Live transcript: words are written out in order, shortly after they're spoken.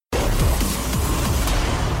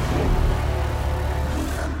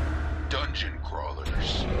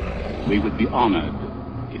We would be honored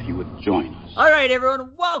if you would join us. All right,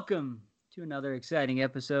 everyone, welcome to another exciting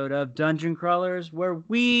episode of Dungeon Crawlers, where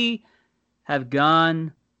we have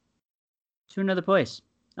gone to another place.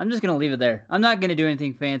 I'm just going to leave it there. I'm not going to do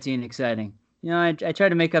anything fancy and exciting. You know, I try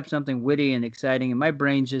to make up something witty and exciting, and my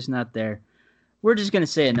brain's just not there. We're just going to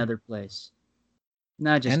say another place.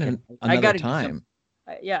 No, just kidding. Another time.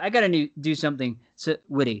 I got to do something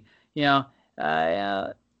witty. You know,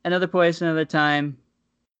 another place, another time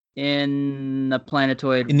in the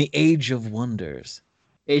planetoid. In the Age of Wonders.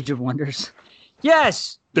 Age of Wonders.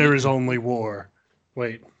 Yes! There is only war.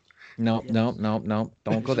 Wait. No.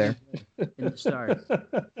 Don't go there. In the stars.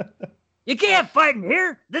 You can't fight in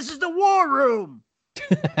here. This is the war room.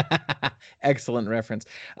 Excellent reference.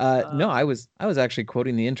 No, I was actually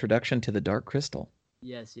quoting the introduction to The Dark Crystal.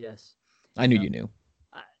 Yes. I knew you knew.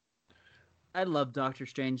 I love Doctor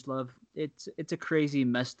Strangelove. It's a crazy,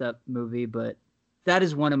 messed up movie, but that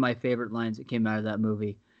is one of my favorite lines that came out of that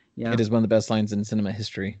movie. Yeah, it is one of the best lines in cinema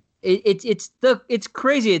history. It's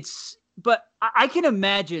crazy. But I can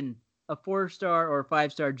imagine a 4-star or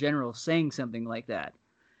 5-star general saying something like that.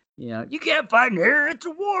 You know, you can't fight in here. It's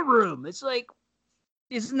a war room. It's like,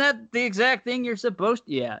 isn't that the exact thing you're supposed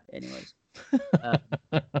to? Yeah. Anyways.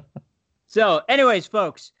 So,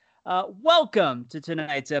 folks, welcome to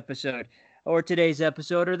tonight's episode, or today's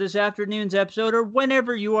episode, or this afternoon's episode, or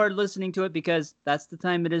whenever you are listening to it, because that's the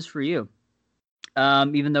time it is for you.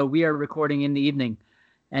 Even though we are recording in the evening,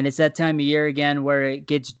 and it's that time of year again where it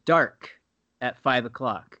gets dark at 5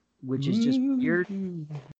 o'clock, which is just weird. And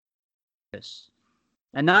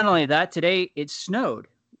not only that, today it snowed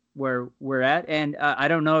where we're at, and I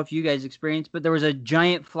don't know if you guys experienced, but there was a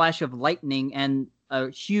giant flash of lightning and a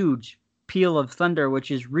huge peal of thunder, which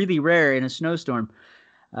is really rare in a snowstorm.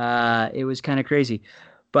 It was kind of crazy,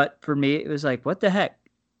 but for me, it was like, what the heck?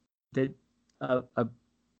 Did a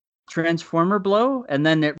transformer blow? And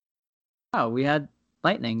then we had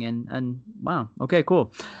lightning, and wow, okay,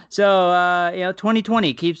 cool. So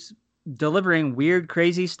 2020 keeps delivering weird,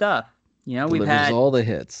 crazy stuff. You know, we've had all the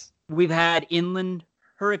hits. We've had inland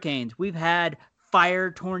hurricanes. We've had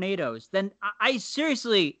fire tornadoes. Then I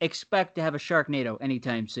seriously expect to have a Sharknado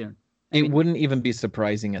anytime soon. It wouldn't even be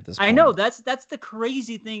surprising at this point. I know, that's the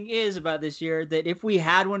crazy thing is about this year, that if we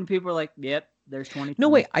had one, people are like, yep, there's 20. No,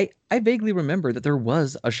 wait, I vaguely remember that there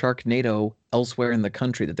was a Sharknado elsewhere in the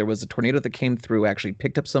country, that there was a tornado that came through, actually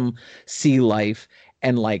picked up some sea life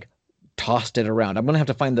and like tossed it around. I'm going to have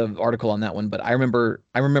to find the article on that one, but I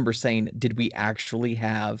remember saying, did we actually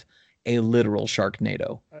have a literal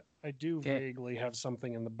Sharknado? I do vaguely have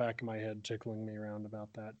something in the back of my head tickling me around about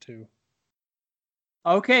that too.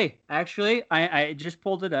 Okay, actually, I just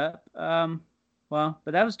pulled it up. But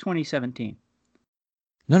that was 2017.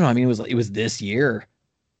 No, I mean it was this year.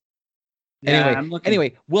 Yeah,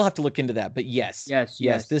 anyway, we'll have to look into that. But yes,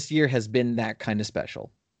 this year has been that kind of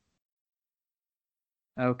special.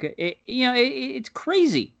 Okay, it's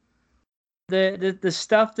crazy. The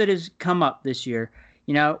stuff that has come up this year.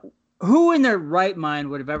 You know, who in their right mind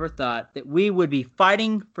would have ever thought that we would be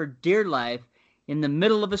fighting for dear life in the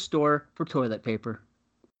middle of a store for toilet paper?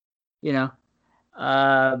 You know,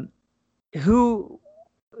 who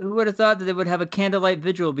would have thought that they would have a candlelight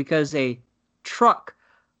vigil because a truck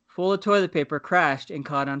full of toilet paper crashed and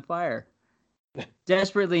caught on fire,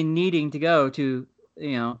 desperately needing to go to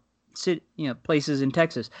places in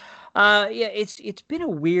Texas. It's been a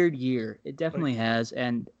weird year. It definitely has,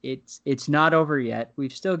 and it's not over yet.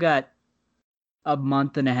 We've still got a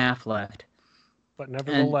month and a half left. But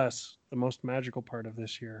nevertheless, the most magical part of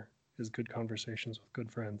this year is good conversations with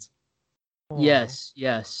good friends. Yes.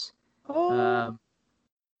 But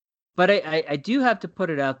I do have to put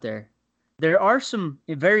it out there. There are some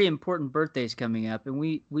very important birthdays coming up, and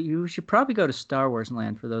we should probably go to Star Wars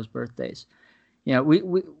Land for those birthdays. You know,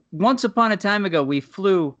 we once upon a time ago, we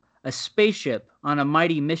flew a spaceship on a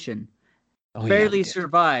mighty mission. Barely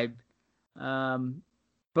survived.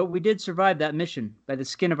 But we did survive that mission by the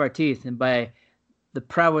skin of our teeth and by the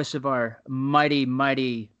prowess of our mighty,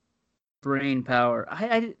 mighty brain power.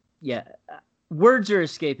 Words are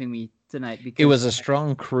escaping me tonight because it was a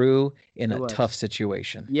strong crew in a tough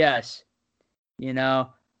situation. Yes. You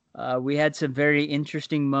know, we had some very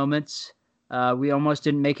interesting moments. We almost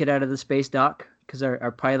didn't make it out of the space dock because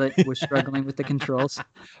our pilot was struggling with the controls.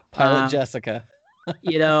 Pilot Jessica.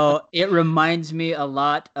 You know, it reminds me a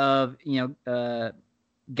lot of,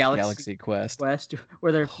 Galaxy Quest,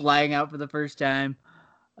 where they're flying out for the first time.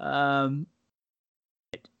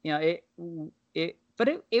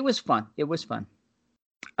 But it was fun. It was fun.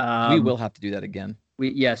 We will have to do that again. We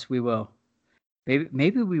will.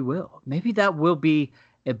 Maybe we will. Maybe that will be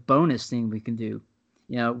a bonus thing we can do.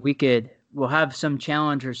 we'll have some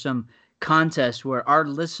challenge or some contest where our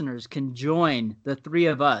listeners can join the three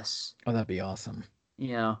of us. Oh, that'd be awesome.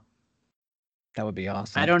 That would be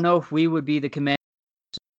awesome. I don't know if we would be the command,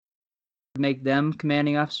 make them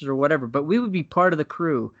commanding officers or whatever, but we would be part of the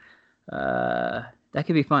crew. That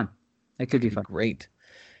could be fun. That could be fun. Great.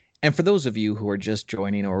 And for those of you who are just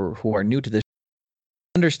joining or who are new to this,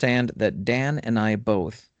 understand that Dan and I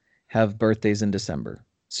both have birthdays in December.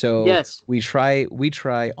 So yes, we try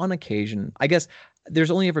on occasion. I guess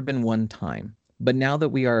there's only ever been one time, but now that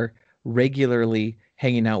we are regularly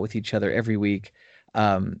hanging out with each other every week,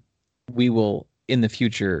 we will in the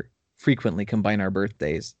future frequently combine our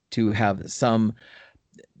birthdays to have some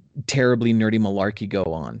terribly nerdy malarkey go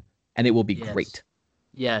on, and it will be great.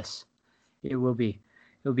 Yes, it will be.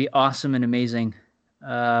 It'll be awesome and amazing.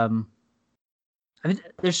 I mean,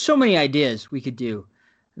 there's so many ideas we could do.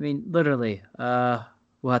 I mean, literally,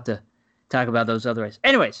 we'll have to talk about those otherwise.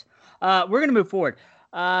 Anyways, we're going to move forward.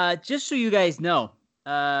 Just so you guys know,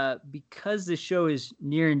 because the show is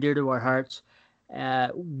near and dear to our hearts,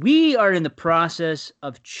 we are in the process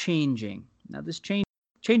of changing. Now, this change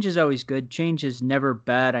is always good. Change is never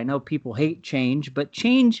bad. I know people hate change, but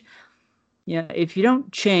change, if you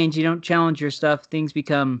don't change, you don't challenge your stuff, things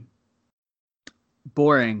become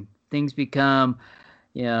boring. Things become,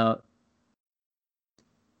 boring.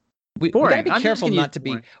 We gotta be careful not to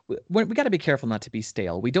be. We got to be careful not to be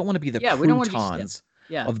stale. We don't want to be the croutons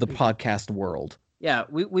of the podcast world. Yeah,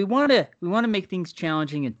 we want to make things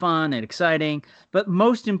challenging and fun and exciting, but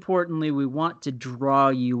most importantly, we want to draw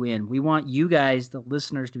you in. We want you guys, the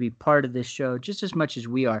listeners, to be part of this show just as much as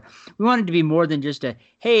we are. We want it to be more than just a,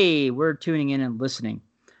 hey, we're tuning in and listening.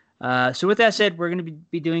 So with that said, we're going to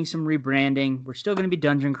be doing some rebranding. We're still going to be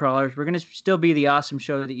Dungeon Crawlers. We're going to still be the awesome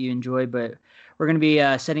show that you enjoy, but we're going to be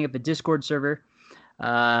setting up a Discord server,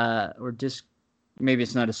 maybe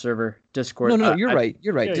it's not a server. Discord. No, you're right.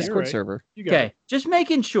 You're right. Discord you're right. server. Okay, just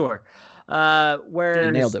making sure. Where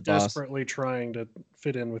you nailed it, boss. Desperately trying to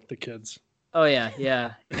fit in with the kids. Oh yeah.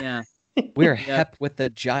 We're hep with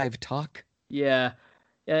the jive talk. Yeah.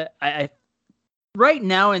 I right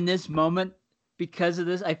now in this moment, because of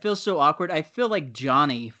this, I feel so awkward. I feel like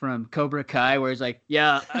Johnny from Cobra Kai, where he's like,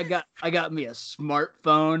 "Yeah, I got me a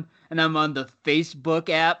smartphone, and I'm on the Facebook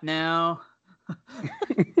app now."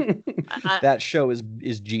 That show is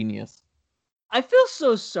genius. I feel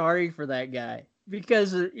so sorry for that guy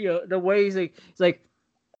because the way he's like,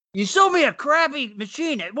 "You sold me a crappy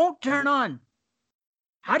machine. It won't turn on.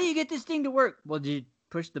 How do you get this thing to work?" "Well, did you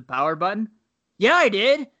push the power button?" "Yeah, I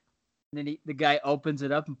did." And then the guy opens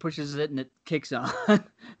it up and pushes it, and it kicks on.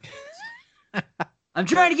 "I'm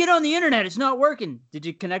trying to get on the internet. It's not working." "Did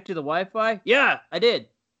you connect to the Wi-Fi?" "Yeah, I did."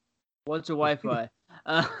 "What's a Wi-Fi?"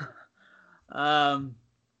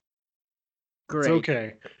 Great. It's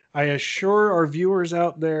okay. I assure our viewers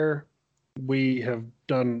out there, we have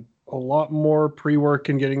done a lot more pre-work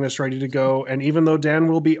in getting this ready to go. And even though Dan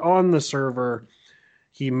will be on the server,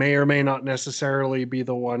 he may or may not necessarily be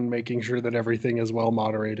the one making sure that everything is well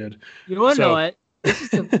moderated. You want to know what?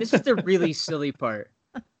 This is the really silly part.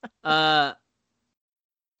 I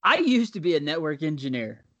used to be a network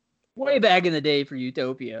engineer way back in the day for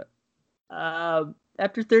Utopia.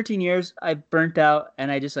 After 13 years, I burnt out, and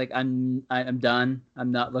I just I'm done.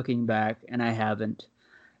 I'm not looking back, and I haven't.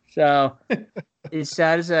 So, as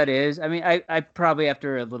sad as that is, I mean, I probably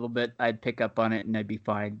after a little bit, I'd pick up on it and I'd be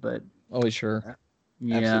fine. But oh, sure,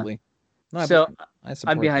 yeah. Absolutely. No, So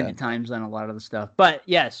I'm behind the times on a lot of the stuff. But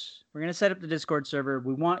yes, we're gonna set up the Discord server.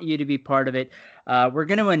 We want you to be part of it. We're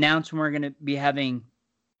gonna announce when we're gonna be having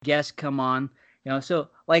guests come on. So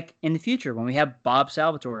like in the future, when we have Bob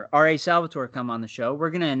Salvatore, R.A. Salvatore come on the show, we're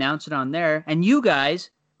going to announce it on there. And you guys,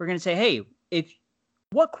 we're going to say, hey,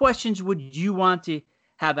 what questions would you want to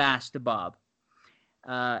have asked to Bob?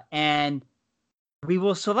 And we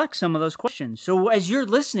will select some of those questions. So as you're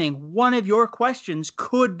listening, one of your questions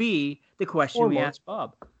could be the question we asked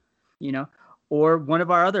Bob, or one of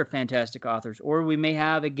our other fantastic authors, or we may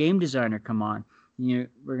have a game designer come on.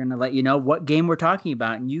 We're going to let you know what game we're talking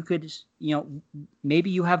about, and you could,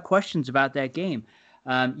 maybe you have questions about that game.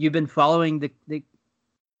 You've been following the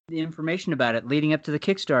information about it leading up to the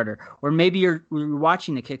Kickstarter, or maybe you're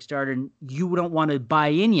watching the Kickstarter and you don't want to buy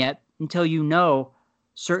in yet until you know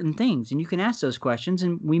certain things, and you can ask those questions,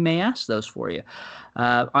 and we may ask those for you.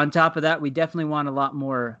 On top of that, we definitely want a lot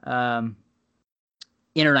more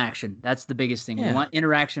interaction. That's the biggest thing. We want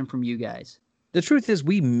interaction from you guys. The truth is,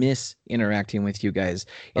 we miss interacting with you guys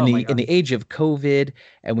in the age of COVID,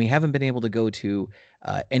 and we haven't been able to go to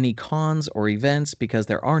any cons or events because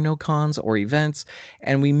there are no cons or events,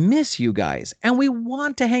 and we miss you guys, and we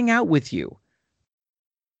want to hang out with you.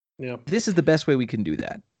 Yeah. This is the best way we can do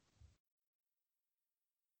that.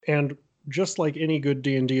 And just like any good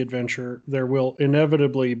D&D adventure, there will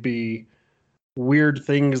inevitably be weird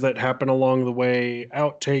things that happen along the way,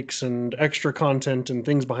 outtakes and extra content and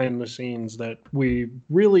things behind the scenes that we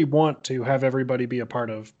really want to have everybody be a part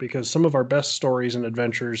of, because some of our best stories and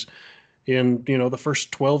adventures in, the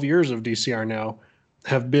first 12 years of DCR now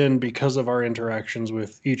have been because of our interactions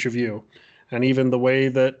with each of you. And even the way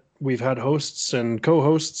that we've had hosts and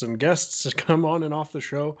co-hosts and guests come on and off the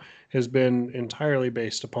show has been entirely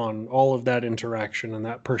based upon all of that interaction and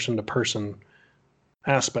that person-to-person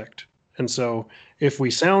aspect. And so if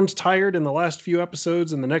we sound tired in the last few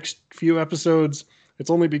episodes and the next few episodes, it's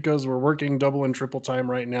only because we're working double and triple time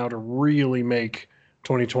right now to really make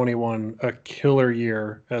 2021 a killer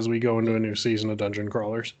year as we go into a new season of Dungeon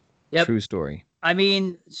Crawlers. Yep. True story. I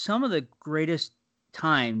mean, some of the greatest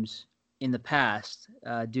times in the past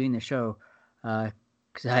doing the show,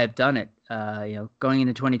 because I have done it, going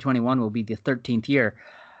into 2021 will be the 13th year,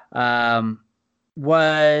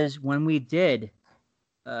 was when we did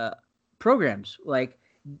programs like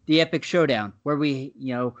the Epic Showdown, where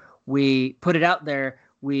we put it out there.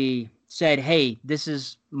 We said, hey, this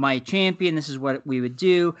is my champion. This is what we would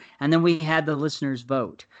do. And then we had the listeners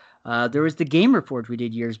vote. There was the Game Report we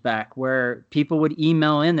did years back where people would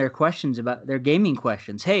email in their questions about their gaming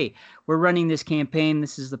questions. Hey, we're running this campaign.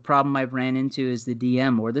 This is the problem I've ran into as the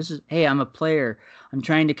DM. Or this is, hey, I'm a player. I'm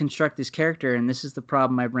trying to construct this character, and this is the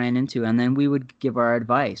problem I've ran into. And then we would give our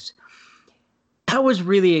advice. That was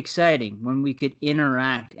really exciting when we could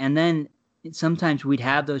interact. And then sometimes we'd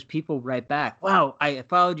have those people write back, wow, I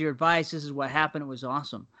followed your advice. This is what happened. It was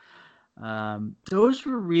awesome. Those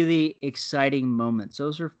were really exciting moments.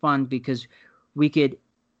 Those were fun because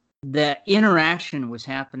the interaction was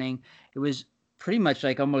happening. It was pretty much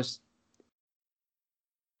like almost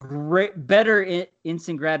better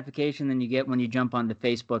instant gratification than you get when you jump onto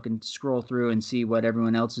Facebook and scroll through and see what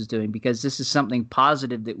everyone else is doing, because this is something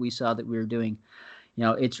positive that we saw that we were doing.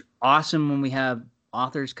 It's awesome when we have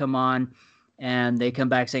authors come on and they come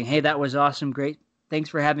back saying, hey, that was awesome. Great. Thanks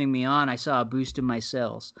for having me on. I saw a boost in my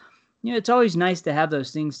sales. It's always nice to have those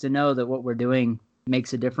things to know that what we're doing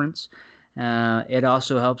makes a difference. It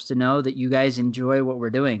also helps to know that you guys enjoy what we're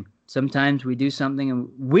doing. Sometimes we do something and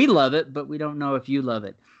we love it, but we don't know if you love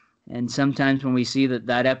it. And sometimes when we see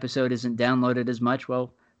that episode isn't downloaded as much,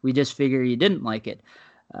 well, we just figure you didn't like it.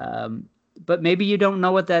 But maybe you don't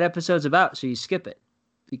know what that episode's about, so you skip it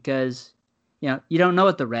because, you don't know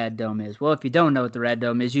what the Rad Dome is. Well, if you don't know what the Rad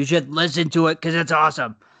Dome is, you should listen to it because it's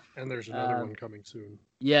awesome. And there's another one coming soon.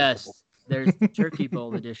 Yes, there's the Turkey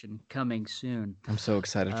Bowl edition coming soon. I'm so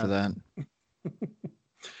excited for that.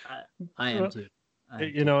 I am too.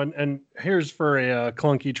 And here's for a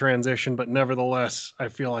clunky transition, but nevertheless, I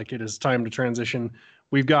feel like it is time to transition.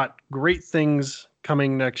 We've got great things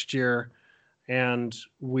coming next year, and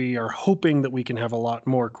we are hoping that we can have a lot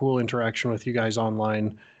more cool interaction with you guys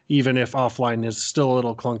online, even if offline is still a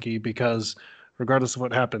little clunky, because regardless of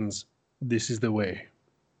what happens, this is the way.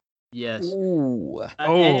 Yes. Ooh.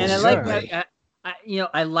 And I like how,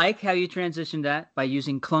 I like how you transitioned that by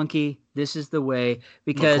using clunky. This is the way,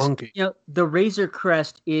 because the Razor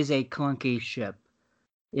Crest is a clunky ship.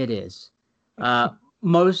 It is. And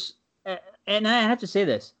I have to say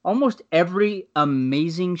this, almost every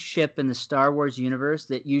amazing ship in the Star Wars universe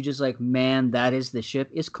that you just like, man, that is the ship,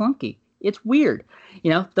 is clunky. It's weird.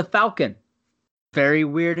 The Falcon, very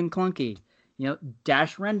weird and clunky.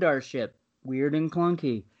 Dash Rendar's ship, weird and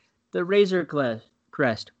clunky. The Razor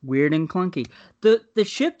Crest, weird and clunky. The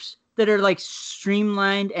ships that are like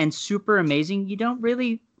streamlined and super amazing, you don't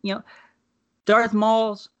really, Darth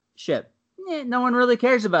Maul's ship, no one really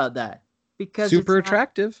cares about that because super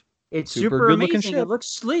attractive. It's super amazing. It looks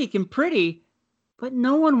sleek and pretty, but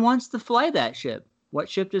no one wants to fly that ship. What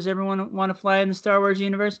ship does everyone want to fly in the Star Wars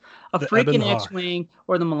universe? A freaking X-Wing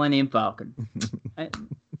or the Millennium Falcon. And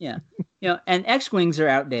X-Wings are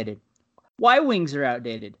outdated. Y-Wings are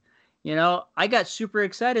outdated. I got super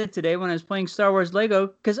excited today when I was playing Star Wars Lego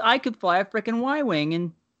because I could fly a freaking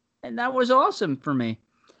Y-Wing, and that was awesome for me.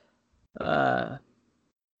 Now,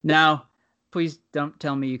 please don't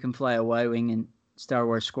tell me you can fly a Y-Wing in Star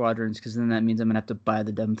Wars Squadrons, because then that means I'm going to have to buy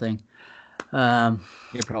the dumb thing.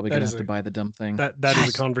 You're probably going to have to buy the dumb thing. That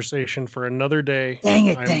is a conversation for another day. Dang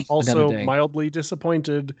it, I'm also mildly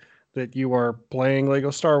disappointed that you are playing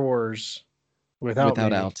Lego Star Wars without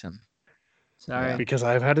Alton. Sorry. Because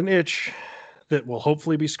I've had an itch that will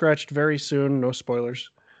hopefully be scratched very soon. No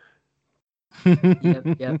spoilers.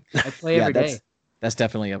 Yep. I play every day. That's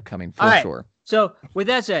definitely upcoming for sure. So with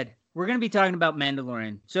that said, we're going to be talking about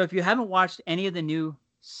Mandalorian. So if you haven't watched any of the new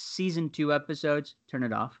season 2 episodes, turn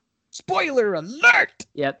it off. Spoiler alert!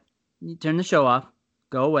 Yep. You turn the show off.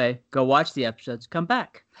 Go away. Go watch the episodes. Come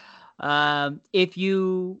back. If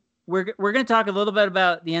you, we're going to talk a little bit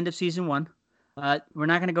about the end of season 1. We're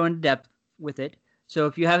not going to go into depth with it. So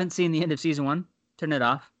if you haven't seen the end of season 1, turn it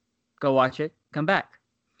off. Go watch it. Come back.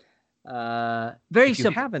 Very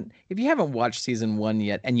simple. If you haven't watched season 1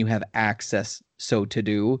 yet and you have access so to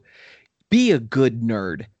do, be a good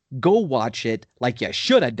nerd. Go watch it like you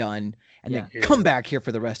should have done, and then come back here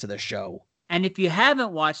for the rest of the show. And if you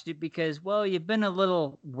haven't watched it because, well, you've been a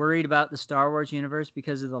little worried about the Star Wars universe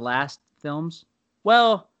because of the last films,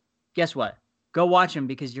 well, guess what? Go watch them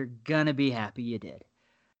because you're going to be happy you did.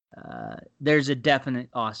 There's a definite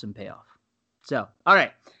awesome payoff. So, all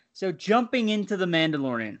right. So jumping into The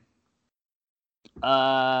Mandalorian.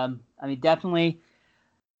 Definitely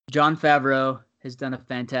Jon Favreau has done a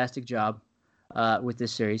fantastic job with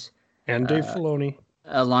this series. And Dave Filoni.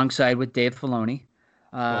 Alongside with Dave Filoni.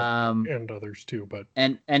 And others too, but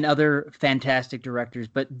and other fantastic directors,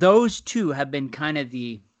 but those two have been kind of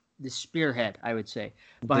the spearhead, I would say,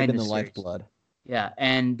 behind the lifeblood. Yeah,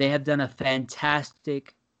 and they have done a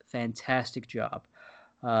fantastic job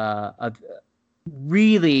of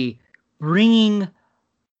really bringing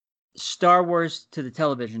Star Wars to the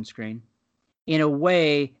television screen in a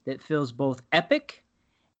way that feels both epic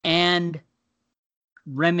and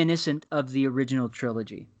reminiscent of the original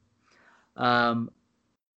trilogy.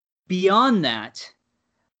 Beyond that,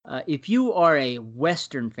 if you are a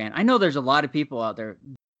Western fan, I know there's a lot of people out there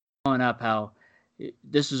blowing up how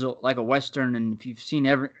this is like a Western, and if you've seen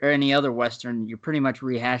any other Western, you're pretty much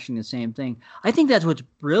rehashing the same thing. I think that's what's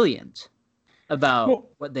brilliant about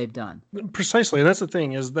what they've done. Precisely, and that's the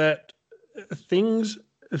thing, is that things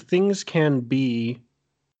can be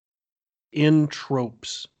in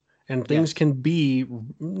tropes, and things can be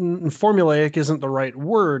formulaic isn't the right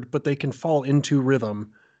word, but they can fall into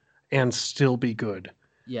rhythm and still be good.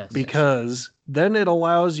 Yes. Because then it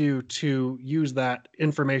allows you to use that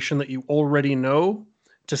information that you already know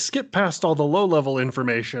to skip past all the low-level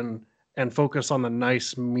information and focus on the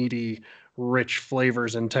nice, meaty, rich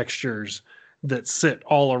flavors and textures that sit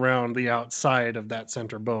all around the outside of that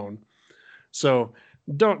center bone. So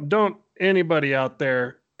don't anybody out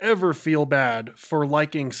there ever feel bad for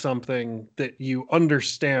liking something that you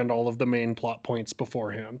understand all of the main plot points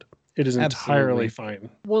beforehand. It is entirely fine.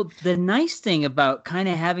 Well, the nice thing about kind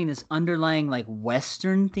of having this underlying like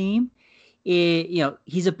Western theme is,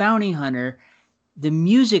 he's a bounty hunter. The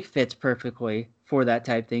music fits perfectly for that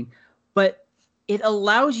type thing, but it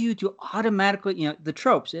allows you to automatically, the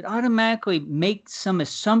tropes, it automatically makes some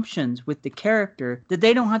assumptions with the character that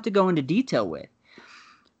they don't have to go into detail with.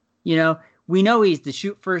 We know he's the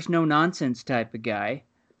shoot first, no nonsense type of guy,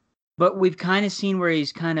 but we've kind of seen where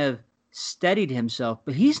he's kind of steadied himself,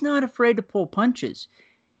 but he's not afraid to pull punches.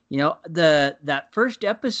 That first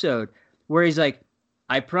episode where he's like,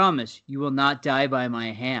 I promise you will not die by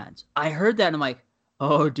my hands. I heard that and I'm like,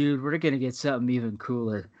 oh dude, we're going to get something even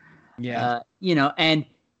cooler. Yeah. And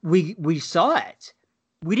we saw it.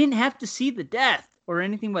 We didn't have to see the death or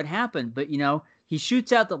anything what happened, but he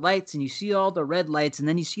shoots out the lights and you see all the red lights and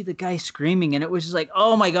then you see the guy screaming and it was just like,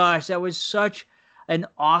 oh my gosh, that was such an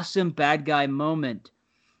awesome bad guy moment.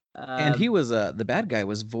 And he was the bad guy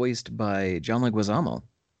was voiced by John Leguizamo.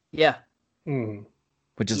 Yeah.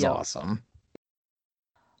 Which is awesome.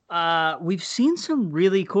 We've seen some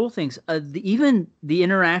really cool things. Even the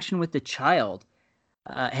interaction with the child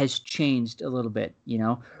has changed a little bit,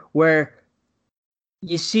 where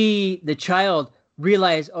you see the child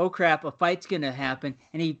realize, oh crap, a fight's going to happen.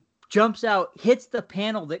 And he jumps out, hits the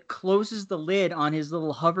panel that closes the lid on his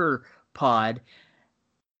little hover pod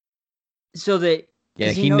so that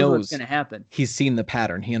he knows what's going to happen. He's seen the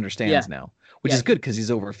pattern. He understands now, which is good because he's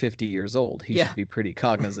over 50 years old. He should be pretty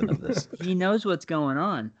cognizant of this. He knows what's going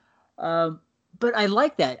on. But I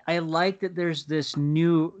like that. I like that there's this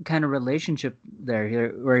new kind of relationship there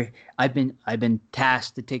where I've been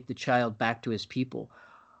tasked to take the child back to his people.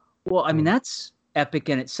 Well, I mean, that's epic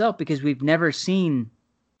in itself because we've never seen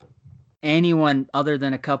anyone other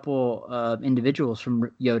than a couple of individuals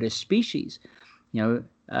from Yoda's species.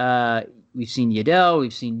 We've seen Yaddle,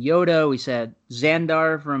 we've seen Yoda, we said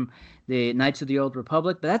Xandar from the Knights of the Old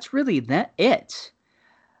Republic, but that's really it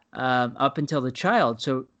up until the child.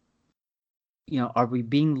 So, are we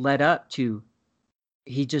being led up to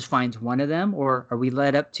he just finds one of them, or are we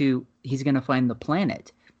led up to he's going to find the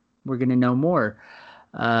planet? We're going to know more,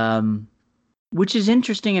 which is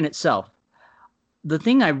interesting in itself. The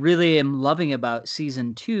thing I really am loving about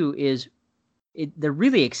season 2 is they're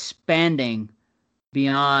really expanding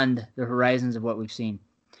beyond the horizons of what we've seen.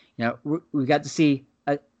 We got to see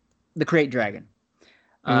the Krayt Dragon.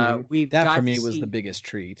 We That got for to me was see- the biggest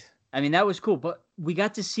treat. I mean, that was cool, but we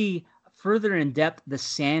got to see further in depth the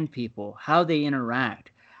Sand People, how they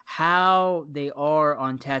interact, how they are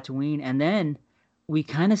on Tatooine, and then we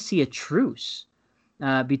kind of see a truce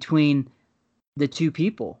between the two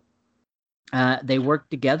people. They work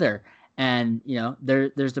together, and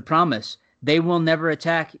there's the promise: they will never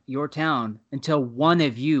attack your town until one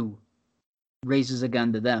of you raises a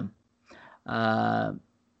gun to them.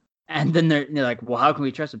 And then they're like, well, how can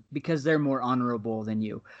we trust them? Because they're more honorable than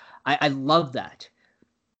you. I love that.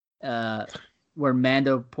 Where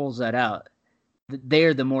Mando pulls that out.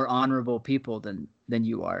 They're the more honorable people than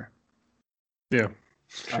you are. Yeah.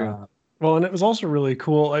 True. Well, and it was also really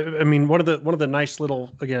cool. I mean, one of the nice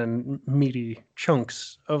little, again, meaty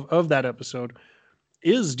chunks of that episode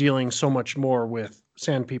is dealing so much more with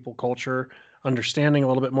Sand People culture, understanding a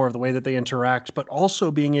little bit more of the way that they interact, but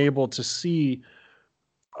also being able to see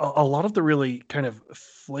a lot of the really kind of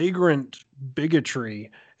flagrant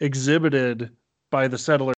bigotry exhibited by the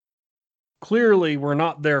settlers. Clearly, we're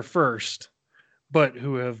not there first, but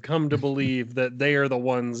who have come to believe that they are the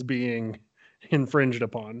ones being infringed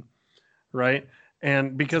upon, right?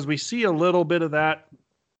 And because we see a little bit of that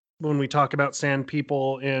when we talk about Sand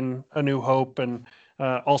People in A New Hope and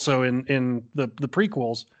also in the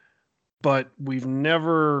prequels, but we've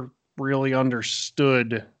never really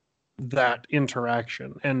understood that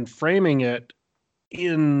interaction, and framing it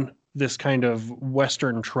in this kind of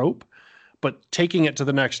Western trope, but taking it to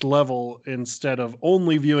the next level instead of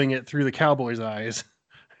only viewing it through the cowboy's eyes,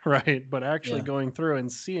 right? But actually going through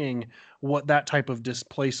and seeing what that type of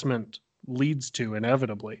displacement leads to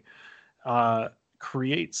inevitably,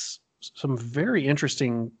 creates some very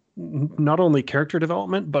interesting, not only character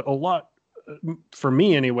development, but a lot, for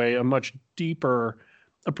me anyway, a much deeper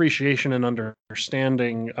appreciation and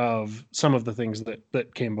understanding of some of the things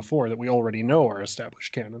that came before that we already know are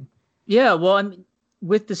established canon. Yeah, well, I mean,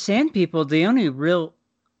 with the Sand People, the only real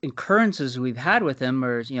occurrences we've had with them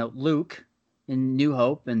are, Luke in New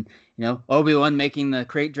Hope, and Obi-Wan making the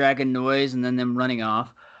crate dragon noise, and then them running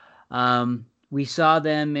off. We saw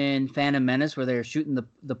them in Phantom Menace where they were shooting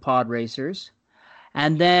the pod racers,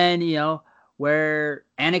 and then where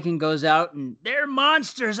Anakin goes out and they're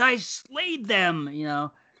monsters, I slayed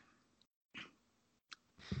them.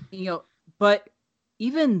 But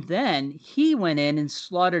even then, he went in and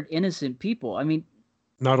slaughtered innocent people. I mean,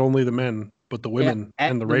 not only the men, but the women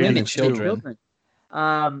and the Radiants children.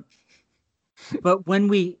 But when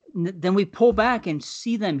we pull back and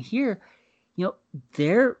see them here,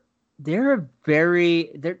 they're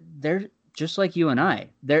just like you and I.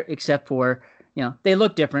 Except for they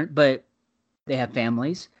look different, but they have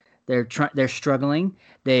families. They're struggling.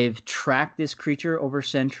 They've tracked this creature over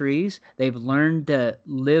centuries. They've learned to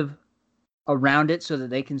live around it so that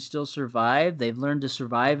they can still survive. They've learned to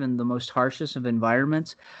survive in the most harshest of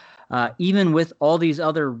environments. Even with all these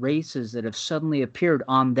other races that have suddenly appeared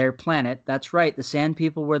on their planet. That's right, the Sand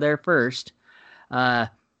People were there first.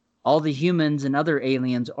 All the humans and other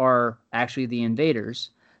aliens are actually the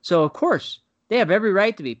invaders. So, of course, they have every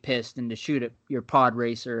right to be pissed and to shoot at your pod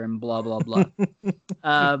racer and blah, blah, blah.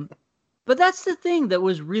 But that's the thing that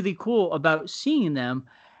was really cool about seeing them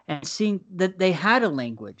and seeing that they had a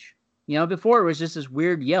language. Before it was just this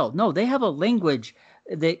weird yell. No, they have a language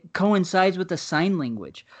that coincides with the sign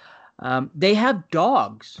language. They have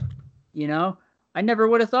dogs. I never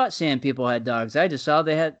would have thought Sand People had dogs. I just saw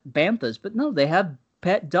they had banthas. But no, they have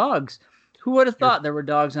pet dogs. Who would have thought there were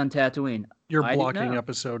dogs on Tatooine? You're blocking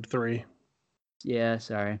episode 3. Yeah,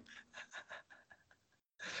 sorry.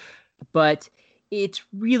 But it's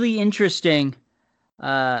really interesting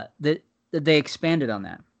that they expanded on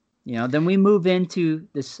that. Then we move into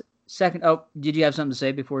this second. Oh, did you have something to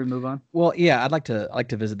say before we move on? Well, yeah, I'd like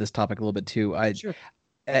to visit this topic a little bit too. Sure.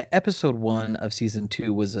 Episode 1 of season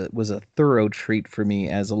 2 was a thorough treat for me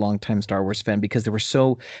as a longtime Star Wars fan, because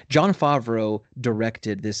Jon Favreau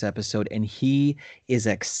directed this episode, and he is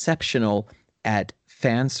exceptional at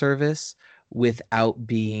fan service without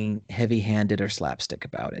being heavy-handed or slapstick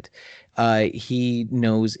about it. He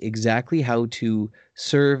knows exactly how to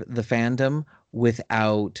serve the fandom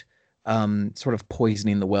without sort of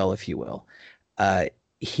poisoning the well, if you will.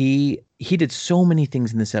 He did so many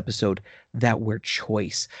things in this episode that were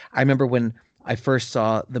choice. I remember when I first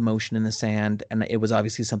saw the motion in the sand, and it was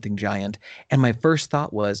obviously something giant, and my first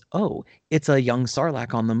thought was, oh, it's a young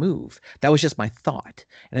Sarlacc on the move. That was just my thought.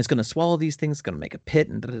 And it's going to swallow these things, it's going to make a pit,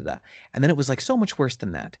 and da-da-da. And then it was like so much worse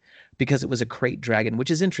than that, because it was a crate dragon,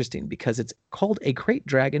 which is interesting, because it's called a crate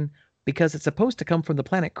dragon because it's supposed to come from the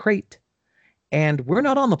planet Crate. And we're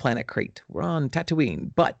not on the planet Crate. We're on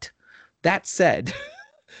Tatooine. But that said,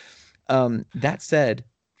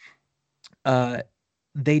 uh,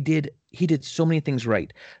 he did so many things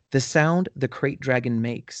right. The sound the Krayt Dragon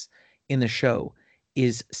makes in the show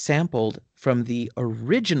is sampled from the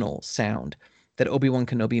original sound that Obi-Wan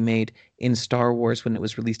Kenobi made in Star Wars when it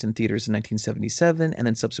was released in theaters in 1977, and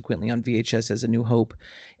then subsequently on VHS as A New Hope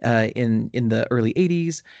in the early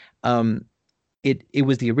 80s. It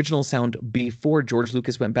was the original sound before George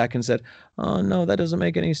Lucas went back and said, "Oh no, that doesn't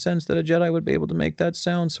make any sense that a Jedi would be able to make that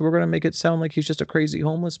sound. So we're going to make it sound like he's just a crazy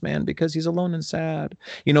homeless man because he's alone and sad."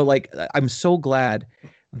 Like I'm so glad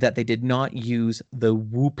that they did not use the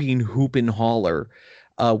whooping hooping holler,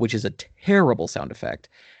 which is a terrible sound effect,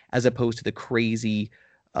 as opposed to the crazy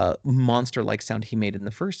monster-like sound he made in the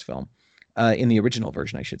first film, in the original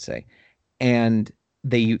version, I should say. And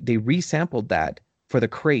they resampled that for the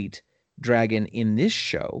Krayt Dragon in this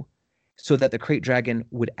show so that the Krayt Dragon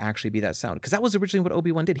would actually be that sound, because that was originally what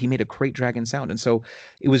Obi-Wan did. He made a Krayt Dragon sound, and so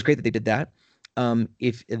it was great that they did that.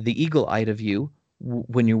 If the eagle-eyed of you,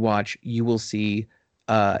 when you watch, you will see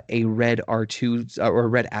a red R2 or a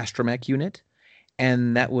red astromech unit,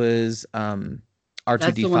 and that was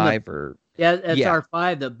R2D5 or that's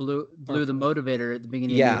R5 that blew the motivator at the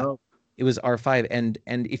beginning of New Hope. It was R5,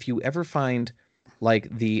 and if you ever find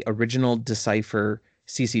like the original Decipher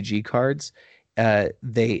CCG cards,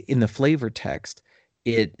 they in the flavor text,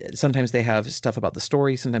 sometimes they have stuff about the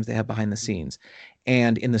story, sometimes they have behind the scenes,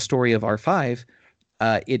 and in the story of R5,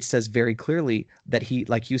 it says very clearly that he,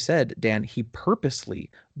 like you said, Dan, he purposely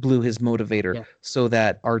blew his motivator so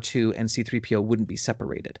that R2 and C-3PO wouldn't be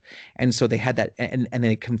separated, and so they had that, and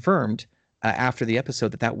they confirmed after the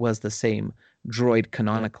episode that was the same droid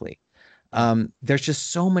canonically. There's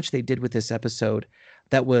just so much they did with this episode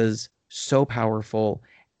that was so powerful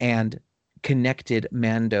and connected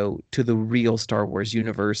Mando to the real Star Wars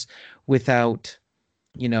universe without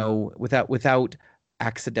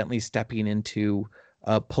accidentally stepping into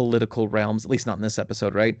political realms, at least not in this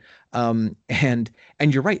episode, right? And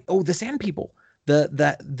you're right. Oh, the Sand People,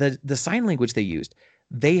 the sign language they used,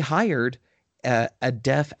 they hired a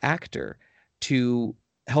deaf actor to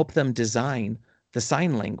help them design the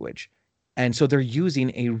sign language, and so they're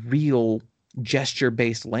using a real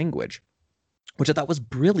gesture-based language, which I thought was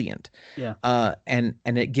brilliant. Yeah. And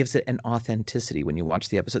it gives it an authenticity when you watch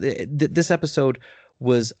the episode. This episode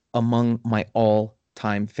was among my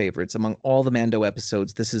all-time favorites. Among all the Mando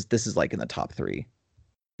episodes, this is like in the top 3.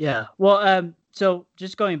 Yeah. Well, so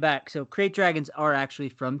just going back, so Krayt Dragons are actually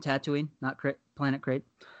from Tatooine, not Planet Krayt.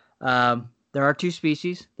 There are 2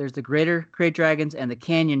 species. There's the greater Krayt Dragons and the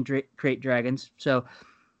Canyon Krayt Dragons. So,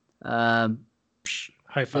 high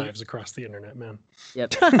fives across the internet, man. Yep.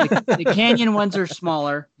 The Canyon ones are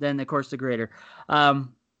smaller than, of course, the greater. But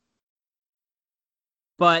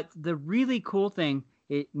the really cool thing,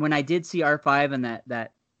 when I did see R5 and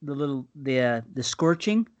the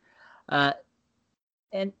scorching,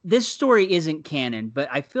 and this story isn't canon, but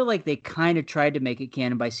I feel like they kind of tried to make it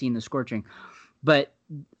canon by seeing the scorching. But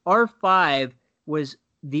R5 was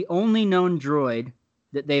the only known droid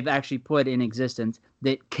that they've actually put in existence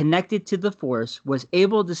that connected to the Force, was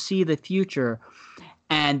able to see the future,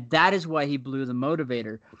 and that is why he blew the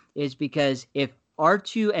motivator, is because if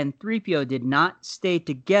R2 and 3PO did not stay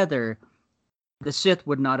together, the Sith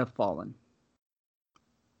would not have fallen.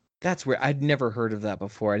 That's where I'd never heard of that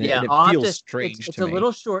before, and yeah, it feels strange it's to a me.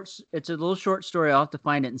 little short. It's a little short story. I'll have to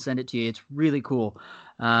find it and send it to you. It's really cool.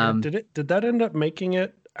 Did that end up making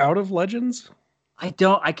it out of Legends? I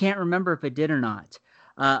can't remember if it did or not.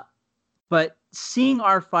 But seeing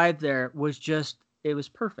R5 there was it was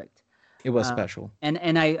perfect. It was special.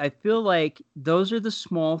 And I feel like those are the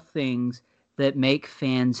small things that make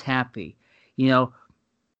fans happy.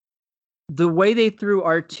 The way they threw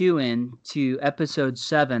R2 into episode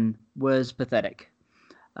 7 was pathetic.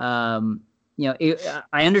 I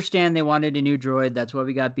understand they wanted a new droid. That's why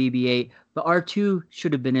we got BB-8. But R2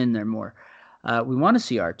 should have been in there more. We want to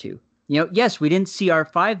see R2. Yes, we didn't see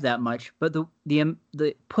R5 that much, but the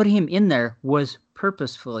putting him in there was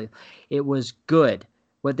purposefully. It was good.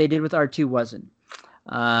 What they did with R2 wasn't.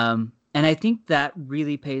 And I think that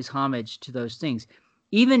really pays homage to those things.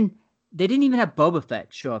 They didn't even have Boba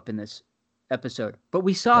Fett show up in this episode, but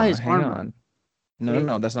we saw his armor.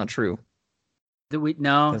 No, that's not true. There's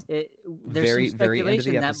some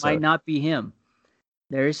speculation that might not be him.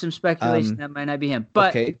 There is some speculation that might not be him,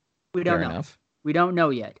 but we don't know. Enough. We don't know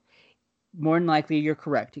yet. More than likely, you're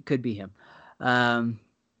correct. It could be him.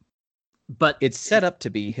 But it's set up to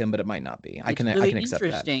be him, but it might not be. I can accept that. It's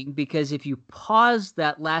interesting because if you pause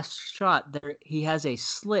that last shot, there he has a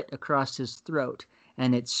slit across his throat,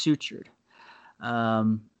 and it's sutured.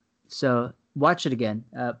 So watch it again.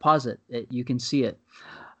 Pause it. You can see it,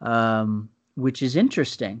 which is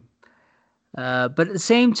interesting. But at the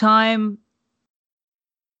same time,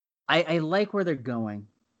 I like where they're going.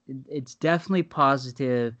 It's definitely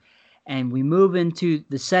positive, and we move into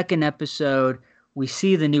the second episode. We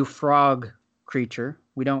see the new frog creature.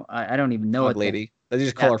 We don't. I don't even know Frog what Lady. They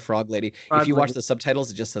just call Yeah. her Frog Lady. Frog If you watch Lady. the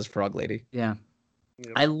subtitles, it just says Frog Lady. Yeah.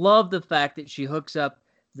 Yep. I love the fact that she hooks up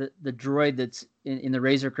the droid that's in the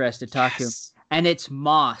Razor Crest to talk to him, Yes. and it's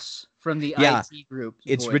Moss from the Yeah. IT group.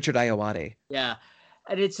 It's voice. Richard Iowade. Yeah,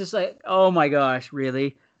 and it's just like, oh my gosh,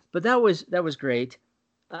 really? But that was great.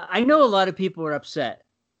 I know a lot of people are upset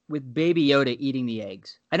with Baby Yoda eating the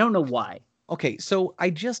eggs. I don't know why. Okay, so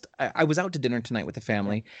I was out to dinner tonight with the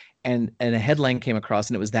family, and a headline came across,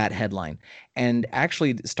 and it was that headline. And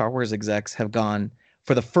actually, Star Wars execs have gone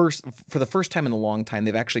for the first time in a long time.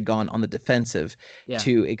 They've actually gone on the defensive Yeah.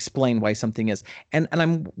 to explain why something is. And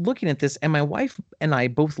I'm looking at this, and my wife and I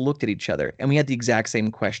both looked at each other, and we had the exact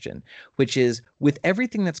same question, which is, with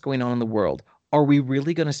everything that's going on in the world, are we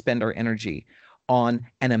really going to spend our energy on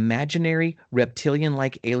an imaginary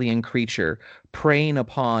reptilian-like alien creature preying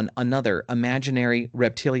upon another imaginary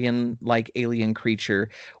reptilian-like alien creature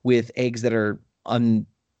with eggs that are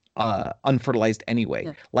unfertilized anyway?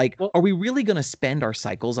 Yeah. Like, Well- are we really going to spend our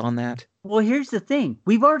cycles on that? Well, here's the thing: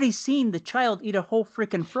 we've already seen the child eat a whole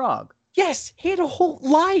freaking frog. Yes, he had a whole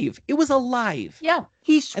live. It was alive. Yeah,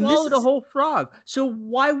 he swallowed a is- whole frog. So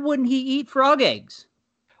why wouldn't he eat frog eggs?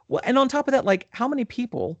 Well, and on top of that, like, how many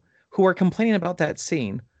people who are complaining about that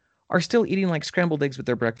scene are still eating like scrambled eggs with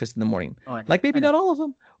their breakfast in the morning? Oh, I know, Like, maybe I know. not all of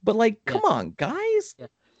them, but like, Yeah. come on, guys.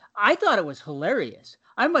 I thought it was hilarious.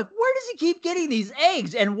 I'm like, where does he keep getting these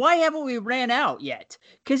eggs, and why haven't we ran out yet?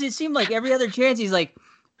 Because it seemed like every other chance he's like,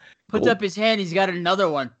 puts Gulp. up his hand, he's got another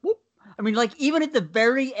one. Whoop. I mean, like even at the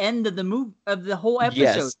very end of the whole episode,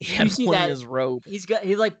 Yes, he you had see one in that his robe.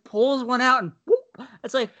 he like pulls one out and whoop.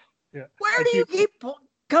 It's like, Yeah. where I do you keep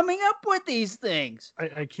coming up with these things?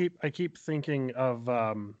 I keep thinking of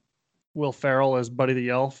Will Ferrell as Buddy the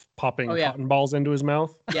Elf popping Oh, yeah. cotton balls into his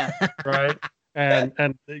mouth, Yeah, right? and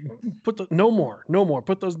no more.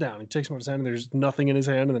 Put those down. He takes them out of his hand, and there's nothing in his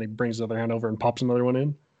hand, and then he brings his other hand over and pops another one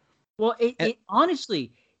in. well, it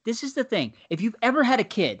honestly, this is the thing. If you've ever had a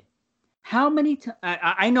kid, how many times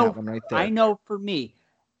I know That one right there. I know for me,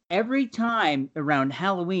 every time around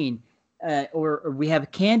Halloween, or we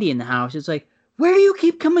have candy in the house, it's like, where do you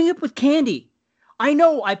keep coming up with candy? I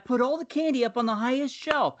know I put all the candy up on the highest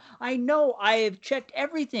shelf. I know I have checked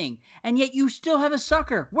everything, and yet you still have a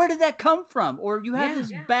sucker. Where did that come from? Or you have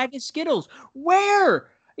this bag of Skittles. Where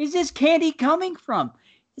is this candy coming from?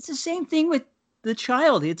 It's the same thing with the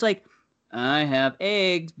child. It's like, I have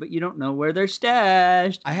eggs, but you don't know where they're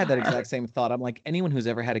stashed. I had that exact same thought. I'm like, anyone who's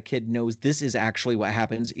ever had a kid knows this is actually what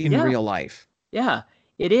happens in Yeah. real life. Yeah,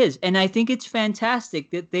 it is. And I think it's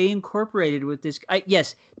fantastic that they incorporated with this.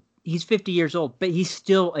 Yes, he's 50 years old, but he's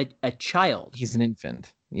still a child. He's an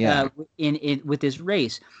infant. Yeah. In with this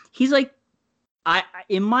race. He's like,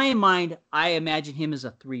 in my mind, I imagine him as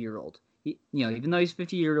a 3-year-old. Even though he's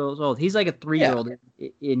 50 years old, he's like a 3-year-old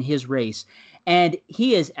in his race. And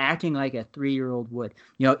he is acting like a 3-year-old would.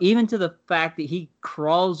 Even to the fact that he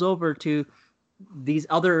crawls over to these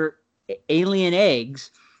other alien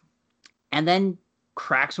eggs and then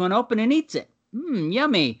cracks one open and eats it.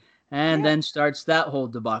 Yummy. And then starts that whole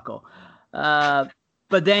debacle. But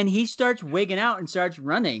then he starts wigging out and starts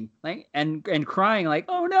running, like and crying like,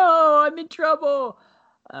 "Oh no, I'm in trouble."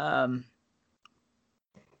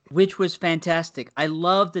 Which was fantastic. I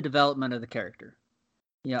love the development of the character.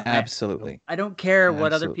 Absolutely. I don't care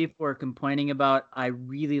what other Absolutely. people are complaining about. I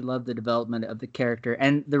really love the development of the character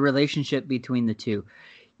and the relationship between the two.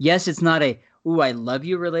 Yes, it's not a "ooh, I love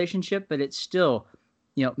you" relationship, but it's still,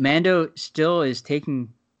 Mando still is taking,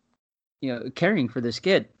 caring for this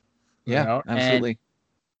kid. Yeah, and absolutely.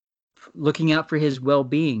 looking out for his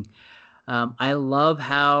well-being. I love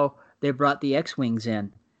how they brought the X-Wings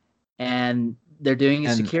in, and they're doing a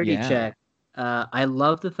And, security yeah. check. I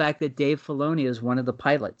love the fact that Dave Filoni is one of the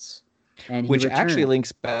pilots, and he Which actually returned.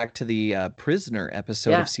 links back to the Prisoner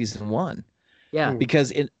episode Yeah. of season 1. Yeah,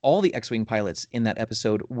 Because all the X-Wing pilots in that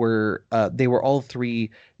episode were they were all 3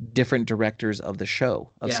 different directors of the show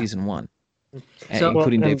of Yeah. season 1, So-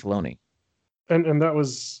 including Well, Dave Filoni. And that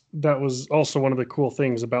was also one of the cool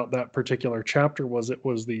things about that particular chapter was it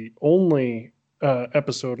was the only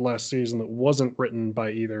episode last season that wasn't written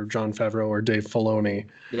by either Jon Favreau or Dave Filoni.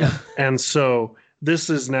 yeah, And so this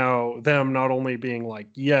is now them not only being like,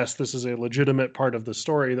 yes, this is a legitimate part of the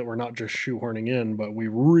story that we're not just shoehorning in, but we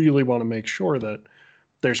really want to make sure that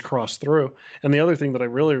there's cross through. And the other thing that I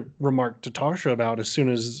really remarked to Tasha about as soon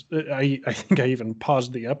as I think I even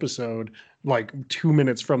paused the episode like 2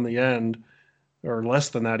 minutes from the end, or less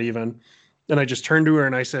than that even, And I just turned to her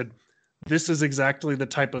and I said, this is exactly the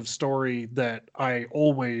type of story that I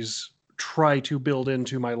always try to build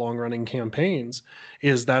into my long-running campaigns,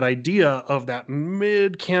 is that idea of that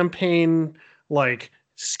mid-campaign, like,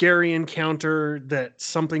 scary encounter that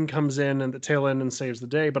something comes in at the tail end and saves the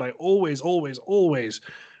day. But I always, always, always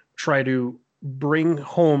try to bring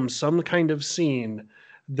home some kind of scene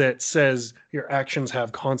that says your actions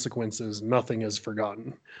have consequences. Nothing is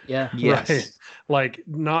forgotten. Yeah. Yes. Right. Like,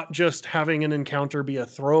 not just having an encounter be a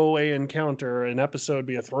throwaway encounter, an episode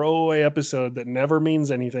be a throwaway episode that never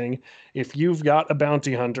means anything. If you've got a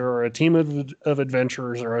bounty hunter or a team of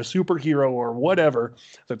adventurers or a superhero or whatever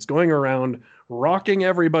that's going around rocking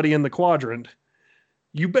everybody in the quadrant,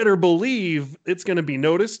 you better believe it's going to be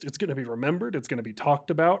noticed, it's going to be remembered, it's going to be talked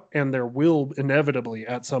about, and there will inevitably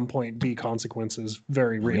at some point be consequences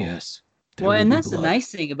very real. Yes. Well, and that's the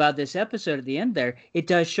nice thing about this episode at the end there. It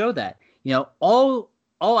does show that, you know, all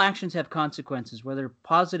actions have consequences, whether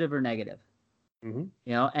positive or negative. Mm-hmm.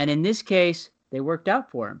 You know, and in this case, they worked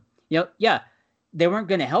out for him. You know, yeah, they weren't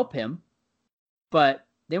going to help him, but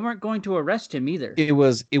they weren't going to arrest him either. It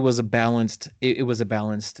was a balanced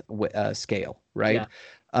scale, right?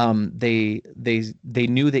 Yeah. They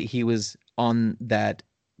knew that he was on that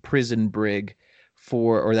prison brig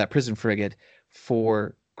or that prison frigate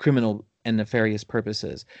for criminal and nefarious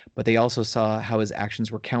purposes, but they also saw how his actions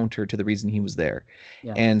were counter to the reason he was there.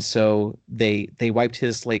 Yeah. And so they wiped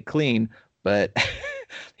his slate clean, but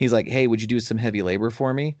he's like, hey, would you do some heavy labor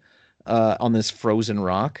for me on this frozen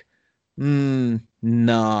rock?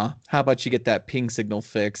 Nah. How about you get that ping signal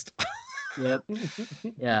fixed? Yep.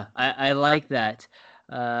 Yeah, I like that.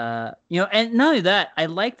 You know, and not only that, I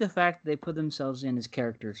like the fact that they put themselves in as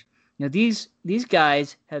characters. You know, these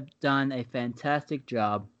guys have done a fantastic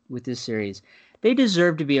job with this series. They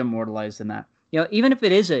deserve to be immortalized in that. You know, even if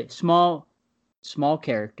it is a small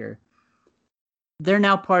character, they're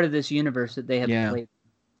now part of this universe that they have played.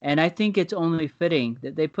 And I think it's only fitting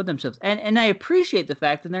that they put themselves, and I appreciate the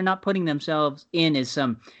fact that they're not putting themselves in as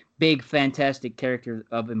some big, fantastic character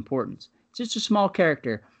of importance. It's just a small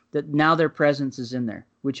character that now their presence is in there,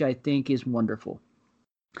 which I think is wonderful.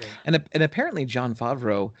 And apparently Jon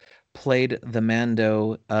Favreau played the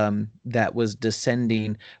Mando that was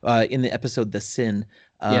descending in the episode The Sin,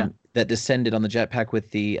 that descended on the jetpack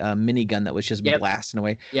with the minigun that was just blasting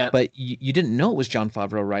away. Yep. But you didn't know it was Jon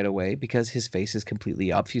Favreau right away because his face is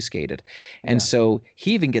completely obfuscated. And so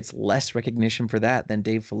he even gets less recognition for that than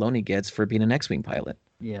Dave Filoni gets for being an X-Wing pilot.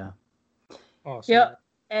 Yeah. Awesome. Yeah,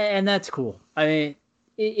 and that's cool. I mean,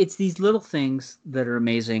 it's these little things that are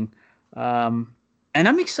amazing. And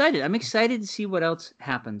I'm excited. I'm excited to see what else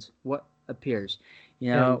happens, what appears.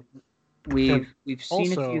 You know, we've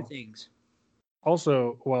seen a few things.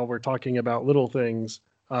 Also, while we're talking about little things,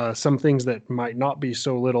 some things that might not be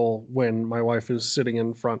so little when my wife is sitting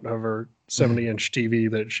in front of her 70-inch TV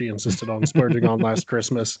that she insisted on splurging on last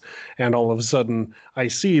Christmas, and all of a sudden I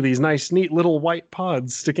see these nice, neat little white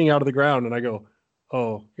pods sticking out of the ground, and I go,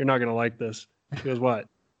 "Oh, you're not gonna like this." She goes, "What?"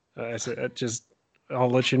 I said, I'll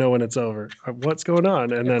let you know when it's over. What's going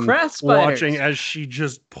on?" And then watching as she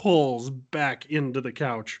just pulls back into the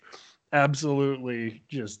couch, absolutely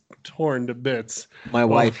just torn to bits. My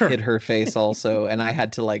wife hit her face also, and I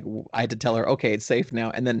had to tell her, okay, it's safe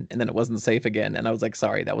now, and then it wasn't safe again, and I was like,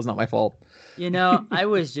 sorry, that was not my fault. You know, I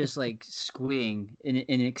was just like squeeing in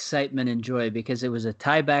excitement and joy because it was a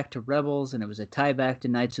tie back to Rebels and it was a tie back to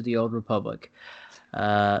Knights of the Old Republic.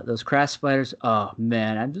 Those crash spiders, oh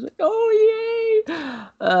man, I'm just like, oh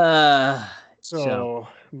yay! So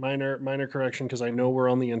minor correction, because I know we're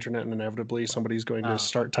on the internet and inevitably somebody's going to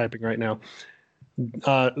start typing right now.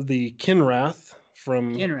 The Kinrath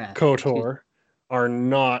from KOTOR are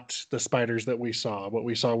not the spiders that we saw. What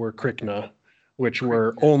we saw were Krykna, which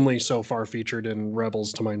were only so far featured in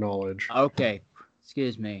Rebels, to my knowledge. Okay,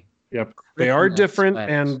 excuse me. Yep, they are different,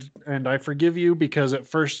 and I forgive you because at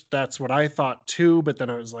first that's what I thought too, but then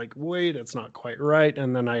I was like, wait, it's not quite right,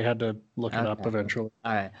 and then I had to look it up eventually.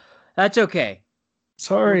 All right, that's okay.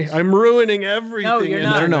 Sorry, I'm ruining everything. No, you're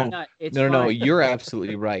not. No, you're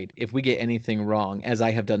absolutely right. If we get anything wrong, as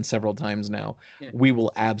I have done several times now, we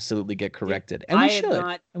will absolutely get corrected, and we should.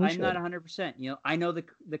 I'm not 100%. You know, I know the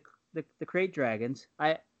crate dragons.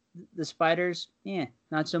 The spiders,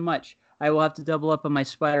 not so much. I will have to double up on my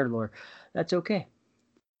spider lore. That's okay.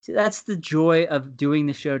 See, that's the joy of doing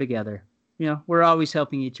the show together. You know, we're always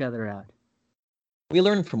helping each other out. We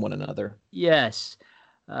learn from one another. Yes.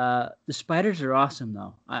 The spiders are awesome,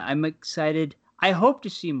 though. I'm excited. I hope to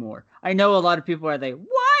see more. I know a lot of people are like,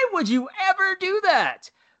 why would you ever do that?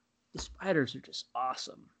 The spiders are just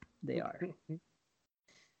awesome. They are.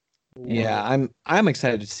 Yeah, I'm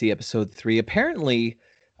excited to see episode 3. Apparently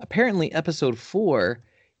episode 4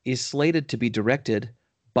 is slated to be directed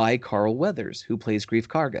by Carl Weathers, who plays Grief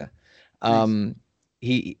Karga. Nice. Um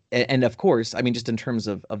and of course, I mean, just in terms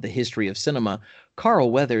of the history of cinema, Carl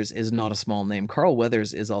Weathers is not a small name. Carl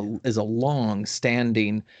Weathers is a long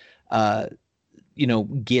standing uh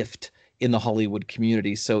gift in the Hollywood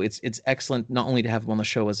community. So it's excellent not only to have him on the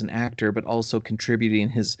show as an actor, but also contributing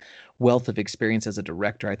his wealth of experience as a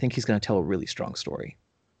director. I think he's going to tell a really strong story.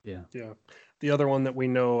 Yeah. Yeah. The other one that we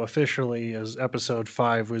know officially is episode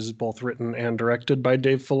 5 was both written and directed by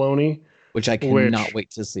Dave Filoni, Which I cannot which,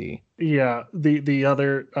 wait to see. yeah, the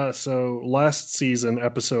other, so last season,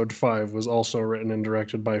 episode 5 was also written and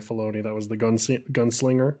directed by Filoni. That was the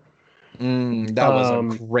Gunslinger. That was a Um,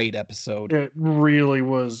 great episode. It really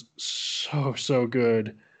was so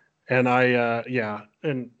good. And yeah,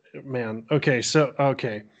 and man, okay.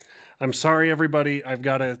 I'm sorry, everybody. I've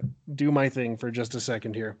got to do my thing for just a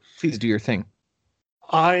second here. Please do your thing.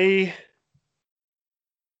 I,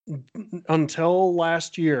 until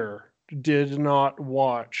last year, did not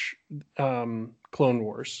watch Clone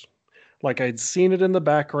Wars. Like, I'd seen it in the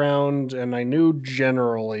background and I knew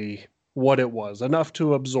generally what it was, enough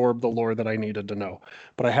to absorb the lore that I needed to know,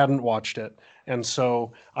 but I hadn't watched it. And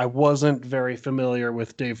so I wasn't very familiar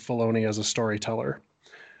with Dave Filoni as a storyteller.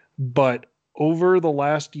 But over the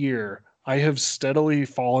last year, I have steadily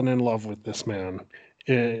fallen in love with this man.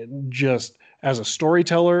 Just as a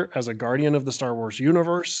storyteller, as a guardian of the Star Wars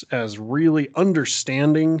universe, as really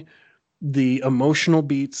understanding the emotional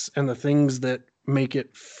beats and the things that make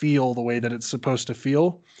it feel the way that it's supposed to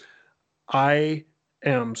feel. I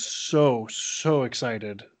am so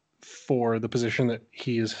excited for the position that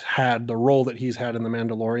he's had, the role that he's had in The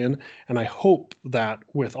Mandalorian. And I hope that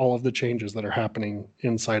with all of the changes that are happening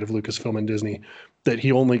inside of Lucasfilm and Disney, that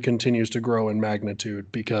he only continues to grow in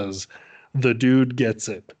magnitude, because the dude gets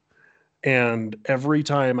it. And every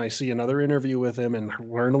time I see another interview with him and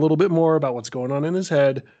learn a little bit more about what's going on in his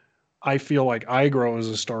head, I feel like I grow as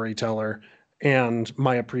a storyteller, and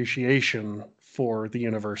my appreciation for the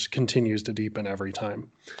universe continues to deepen every time.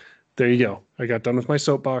 There you go. I got done with my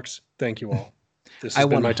soapbox. Thank you all. This has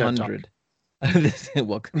been my TED Talk.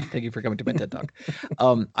 Well, thank you for coming to my TED Talk.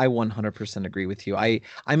 I 100% agree with you.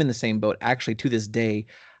 I'm in the same boat. Actually, to this day,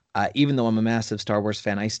 even though I'm a massive Star Wars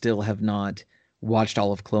fan, I still have not watched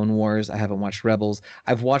all of Clone Wars. I haven't watched Rebels.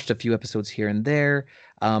 I've watched a few episodes here and there.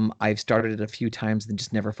 I've started it a few times and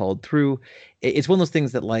just never followed through. It's one of those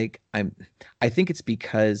things that, like, I think it's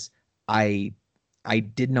because I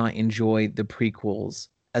did not enjoy the prequels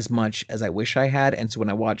as much as I wish I had. And so when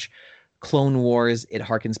I watch Clone Wars, it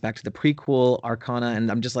harkens back to the prequel Arcana, and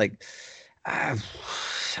I'm just like, I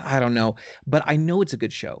don't know. But I know it's a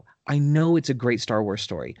good show. I know it's a great Star Wars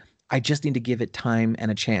story. I just need to give it time and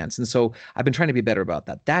a chance. And so I've been trying to be better about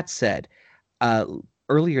that. That said,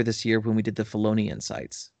 earlier this year when we did the Filoni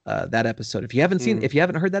Insights, that episode, if you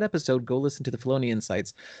haven't heard that episode, go listen to the Filoni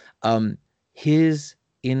Insights. His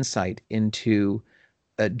insight into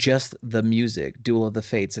just the music, Duel of the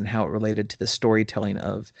Fates, and how it related to the storytelling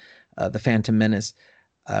of the Phantom Menace,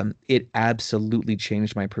 it absolutely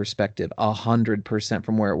changed my perspective 100%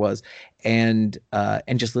 from where it was. And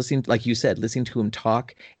just listening, like you said, listening to him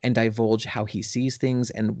talk and divulge how he sees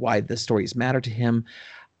things and why the stories matter to him.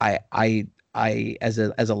 I as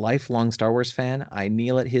a lifelong Star Wars fan, I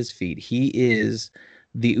kneel at his feet. He is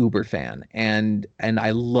the uber fan, and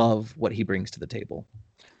I love what he brings to the table.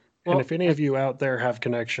 And if any of you out there have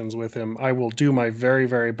connections with him, I will do my very,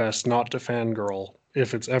 very best not to fangirl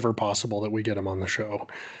if it's ever possible that we get him on the show.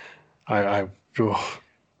 Call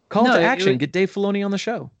to action. Get Dave Filoni on the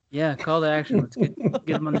show. Yeah, call to action. Let's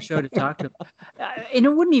get him on the show to talk to him. And it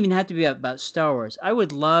wouldn't even have to be about Star Wars. I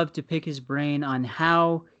would love to pick his brain on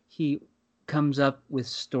how he comes up with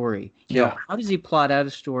story. You know, how does he plot out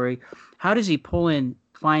a story? How does he pull in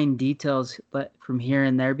fine details from here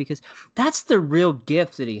and there? Because that's the real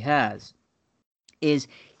gift that he has, is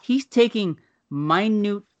he's taking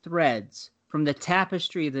minute threads from the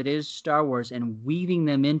tapestry that is Star Wars and weaving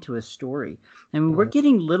them into a story. I mean, we're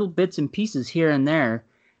getting little bits and pieces here and there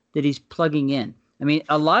that he's plugging in. I mean,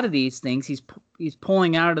 a lot of these things he's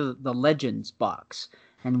pulling out of the Legends box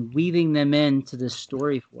and weaving them into this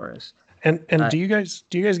story for us. And do you guys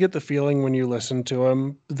get the feeling when you listen to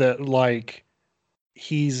him that, like,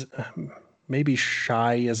 he's maybe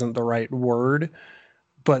shy isn't the right word,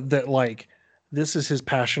 but that, like, this is his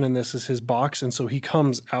passion and this is his box, and so he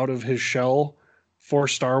comes out of his shell for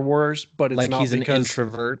Star Wars, but it's like not he's because, an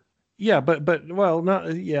introvert. Yeah, but well, not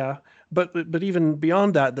but even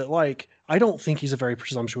beyond that, like, I don't think he's a very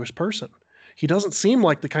presumptuous person. he doesn't seem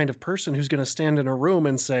like the kind of person who's going to stand in a room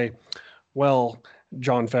and say, well,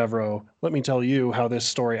 Jon Favreau, let me tell you how this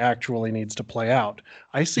story actually needs to play out.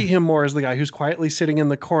 I see him more as the guy who's quietly sitting in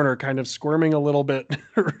the corner, kind of squirming a little bit,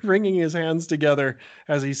 wringing his hands together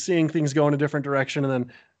as he's seeing things go in a different direction. And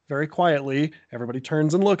then very quietly, everybody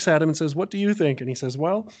turns and looks at him and says, what do you think? And he says,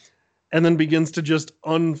 well, and then begins to just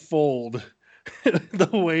unfold the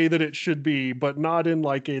way that it should be, but not in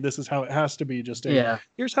like a this is how it has to be, just a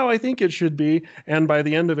here's how I think it should be. And by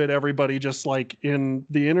the end of it, everybody, just like in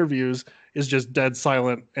the interviews, is just dead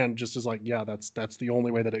silent and just is like, yeah, that's the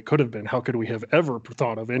only way that it could have been. How could we have ever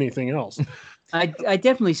thought of anything else? I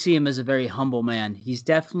definitely see him as a very humble man. He's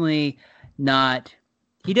definitely not,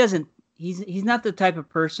 he's not the type of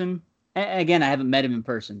person, again, I haven't met him in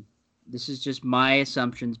person. This is just my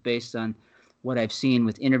assumptions based on what I've seen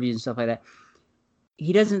with interviews and stuff like that.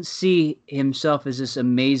 He doesn't see himself as this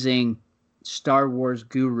amazing Star Wars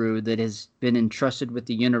guru that has been entrusted with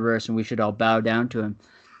the universe and we should all bow down to him.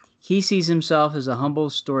 He sees himself as a humble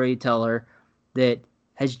storyteller that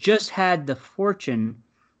has just had the fortune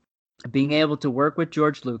of being able to work with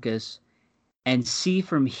George Lucas and see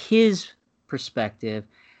from his perspective.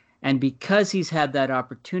 And because he's had that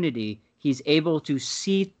opportunity, he's able to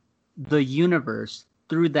see the universe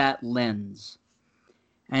through that lens.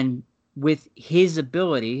 And with his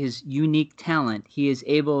ability, his unique talent, he is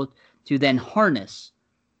able to then harness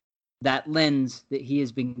that lens that he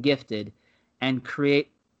has been gifted and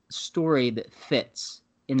create a story that fits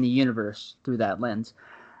in the universe through that lens.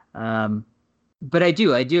 But I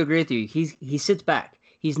do agree with you. He sits back.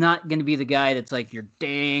 He's not going to be the guy that's like, you're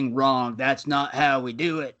dang wrong. That's not how we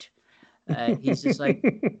do it. He's just like,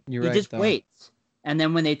 You're he right, just though. waits. And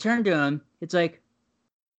then when they turn to him, it's like,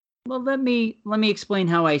 well, let me explain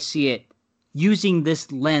how I see it using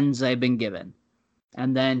this lens I've been given.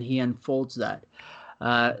 And then he unfolds that,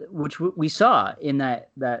 which we saw in that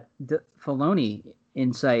Filoni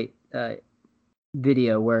Insight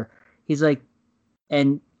video where he's like,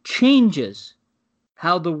 and changes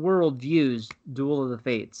how the world views Duel of the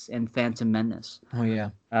Fates and Phantom Menace. Oh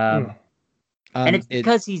yeah. And it's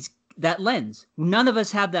because he's that lens. None of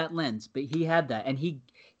us have that lens, but he had that. And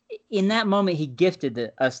in that moment, he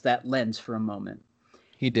gifted us that lens for a moment.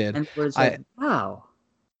 He did. And it's like, wow.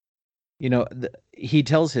 You know, he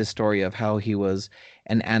tells his story of how he was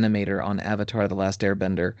an animator on Avatar: The Last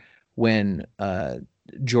Airbender when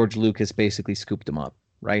George Lucas basically scooped him up,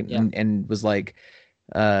 right? Yeah. And was like,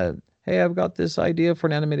 hey, I've got this idea for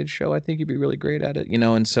an animated show. I think you'd be really great at it, you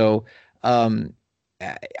know? And so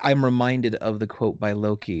I'm reminded of the quote by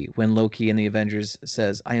Loki when Loki in the Avengers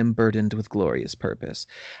says, I am burdened with glorious purpose.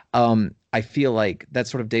 I feel like that's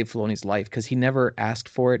sort of Dave Filoni's life because he never asked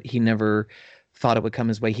for it. He never thought it would come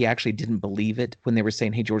his way. He actually didn't believe it when they were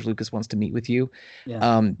saying, hey, George Lucas wants to meet with you.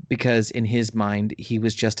 Yeah. Because in his mind, he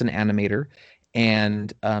was just an animator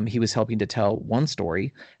and he was helping to tell one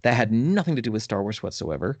story that had nothing to do with Star Wars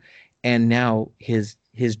whatsoever. And now his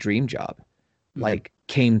dream job like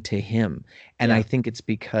came to him. And I think it's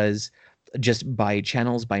because just by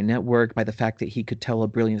channels, by network, by the fact that he could tell a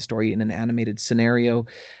brilliant story in an animated scenario,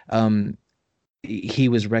 he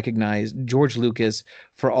was recognized. George Lucas,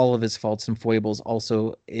 for all of his faults and foibles,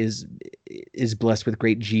 also is blessed with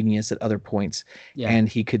great genius at other points. Yeah. And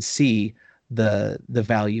he could see the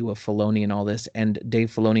value of Filoni and all this. And Dave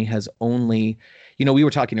Filoni has only, you know, we were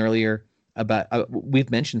talking earlier about we've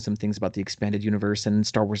mentioned some things about the expanded universe and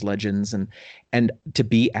Star Wars Legends, and to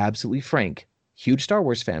be absolutely frank, huge Star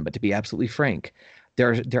Wars fan, but to be absolutely frank,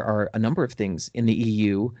 there are a number of things in the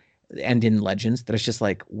EU and in Legends that it's just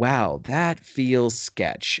like, wow, that feels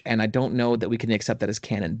sketch, and I don't know that we can accept that as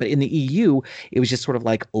canon. But in the EU, it was just sort of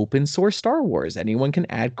like open source Star Wars. Anyone can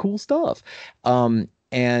add cool stuff,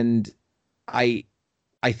 and I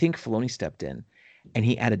think Filoni stepped in, and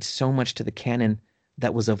he added so much to the canon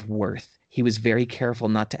that was of worth. He was very careful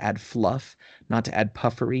not to add fluff, not to add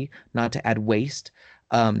puffery, not to add waste.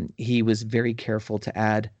 He was very careful to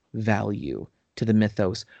add value to the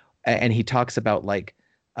mythos. And he talks about like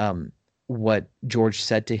what George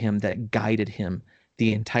said to him that guided him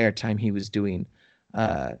the entire time he was doing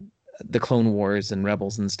the Clone Wars and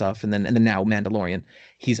Rebels and stuff, and then now Mandalorian.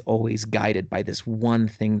 He's always guided by this one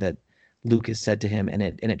thing that Lucas said to him, and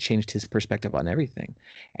it changed his perspective on everything.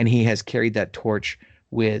 And he has carried that torch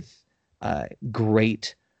with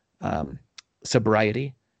great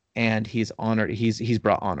sobriety, and he's honored. He's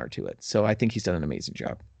brought honor to it. So I think he's done an amazing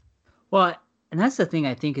job. Well, and that's the thing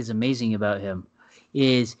I think is amazing about him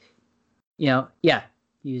is, you know, yeah,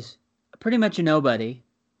 he's pretty much a nobody.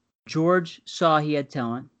 George saw he had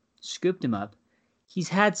talent, scooped him up. He's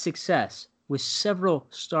had success with several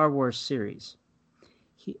Star Wars series.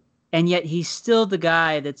 and yet he's still the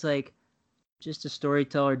guy that's like just a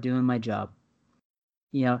storyteller doing my job.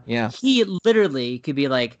 You know, Yeah. he literally could be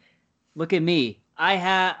like, look at me.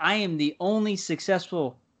 I am the only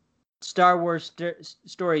successful Star Wars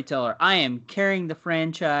storyteller. I am carrying the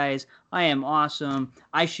franchise. I am awesome.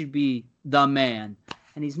 I should be the man.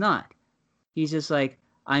 And he's not. He's just like,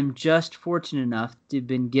 I'm just fortunate enough to have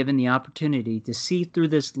been given the opportunity to see through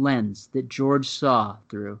this lens that George saw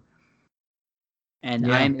through.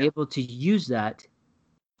 And I am able to use that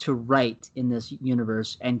to write in this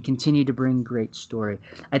universe and continue to bring great story.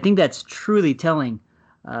 I think that's truly telling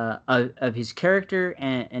of his character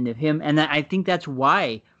and of him. And I think that's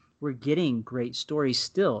why we're getting great stories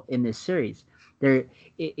still in this series.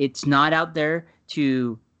 It's not out there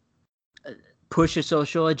to push a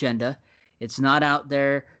social agenda. It's not out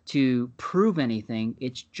there to prove anything.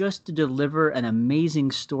 It's just to deliver an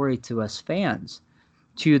amazing story to us fans,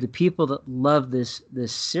 to the people that love this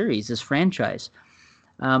series, this franchise.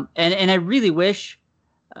 And I really wish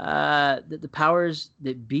that the powers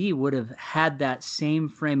that be would have had that same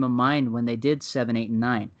frame of mind when they did 7, 8, and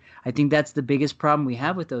 9. I think that's the biggest problem we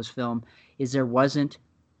have with those films is there wasn't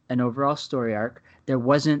an overall story arc. There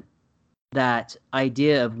wasn't that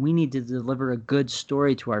idea of we need to deliver a good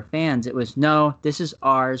story to our fans. It was, no, this is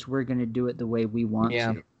ours. We're going to do it the way we want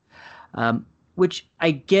to. Which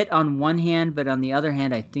I get on one hand, but on the other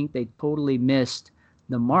hand, I think they totally missed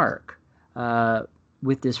the mark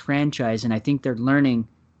with this franchise. And I think they're learning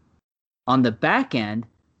on the back end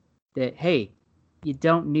that, hey, you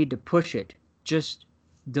don't need to push it. Just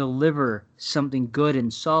deliver something good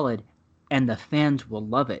and solid, and the fans will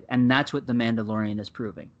love it. And that's what The Mandalorian is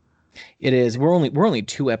proving. It is. We're only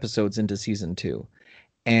 2 episodes into season 2,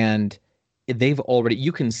 and they've already,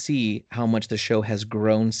 you can see how much the show has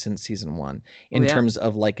grown since season 1 in terms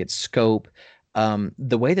of like its scope.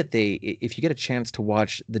 The way that if you get a chance to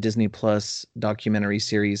watch the Disney Plus documentary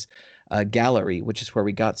series Gallery, which is where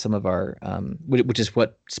we got some of our which is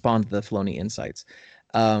what spawned the Filoni insights,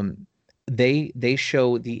 they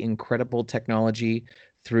show the incredible technology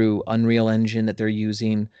through Unreal Engine that they're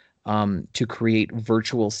using to create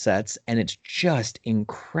virtual sets, and it's just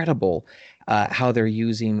incredible how they're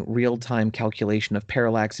using real-time calculation of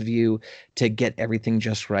parallax view to get everything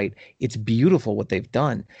just right. It's beautiful what they've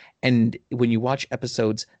done. And when you watch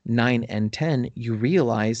episodes 9 and 10, you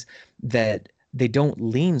realize that they don't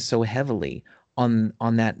lean so heavily on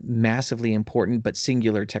that massively important but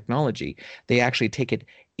singular technology. They actually take it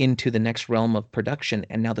into the next realm of production,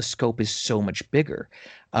 and now the scope is so much bigger.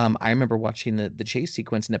 I remember watching the chase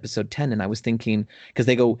sequence in episode 10, and I was thinking, because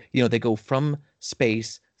they go from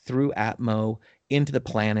space through Atmo into the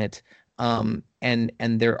planet, and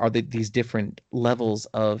there are these different levels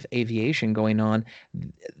of aviation going on.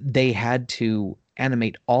 They had to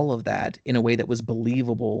animate all of that in a way that was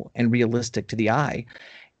believable and realistic to the eye.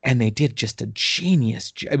 And they did just a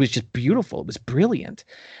genius. It was just beautiful. It was brilliant.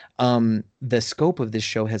 The scope of this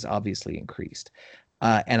show has obviously increased,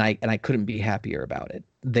 and I couldn't be happier about it.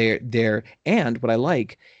 And what I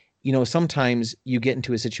like, sometimes you get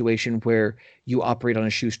into a situation where you operate on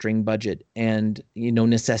a shoestring budget, and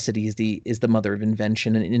necessity is the mother of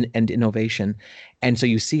invention and innovation, and so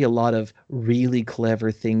you see a lot of really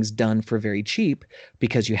clever things done for very cheap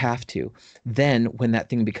because you have to. Then when that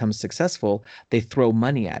thing becomes successful, they throw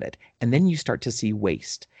money at it, and then you start to see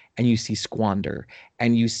waste, and you see squander,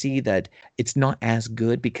 and you see that it's not as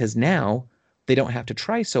good because now they don't have to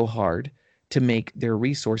try so hard to make their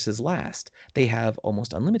resources last. They have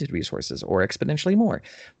almost unlimited resources or exponentially more.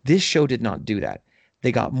 This show did not do that.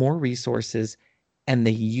 They got more resources, and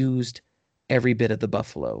they used every bit of the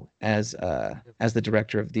buffalo, as the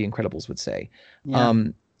director of The Incredibles would say. Yeah.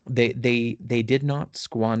 They did not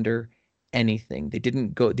squander anything. They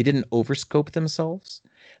didn't overscope themselves,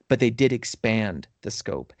 but they did expand the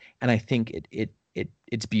scope. And I think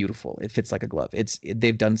it's beautiful. It fits like a glove.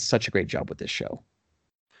 They've done such a great job with this show.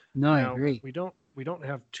 No, I agree. We don't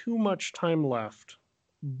have too much time left,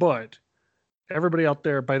 but everybody out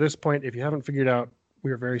there, by this point, if you haven't figured out,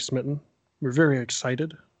 we are very smitten. We're very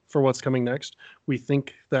excited for what's coming next. We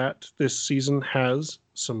think that this season has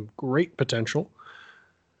some great potential.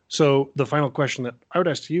 So the final question that I would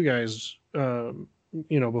ask to you guys,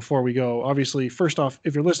 before we go, obviously, first off,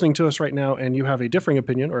 if you're listening to us right now and you have a differing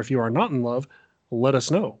opinion, or if you are not in love, let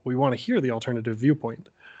us know. We want to hear the alternative viewpoint.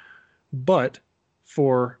 But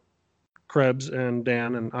for Krebs and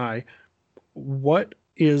Dan and I, what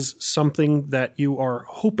is something that you are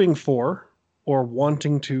hoping for or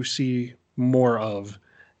wanting to see more of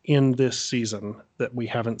in this season that we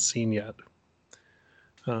haven't seen yet?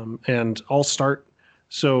 And I'll start.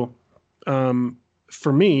 So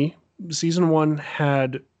for me, season 1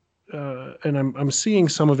 had and I'm seeing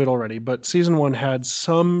some of it already, but season 1 had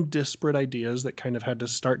some disparate ideas that kind of had to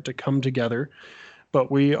start to come together. But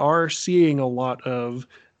we are seeing a lot of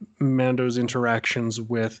Mando's interactions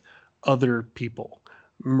with other people,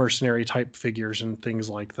 mercenary type figures and things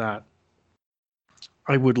like that.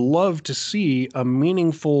 I would love to see a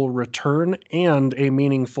meaningful return and a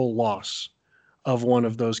meaningful loss of one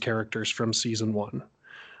of those characters from season 1.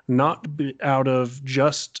 Not out of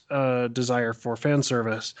just a desire for fan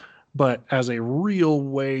service, but as a real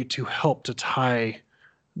way to help to tie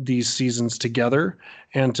these seasons together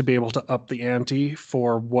and to be able to up the ante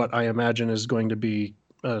for what I imagine is going to be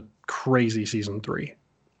a crazy season 3.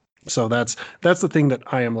 So that's the thing that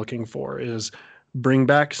I am looking for, is bring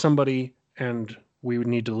back somebody and we would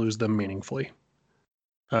need to lose them meaningfully.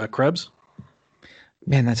 Krebs?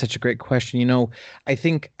 Man, that's such a great question. You know, I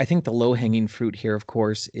think the low-hanging fruit here, of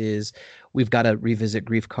course, is we've got to revisit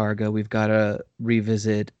Grief Karga. We've got to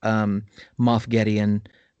revisit Moff Gideon.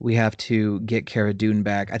 We have to get Cara Dune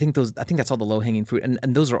back. I think that's all the low-hanging fruit,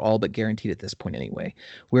 and those are all but guaranteed at this point anyway.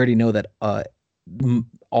 We already know that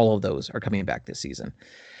all of those are coming back this season.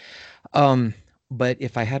 But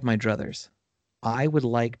if I had my druthers, I would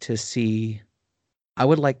like to see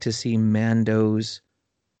Mando's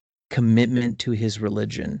commitment to his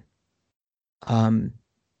religion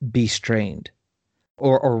be strained,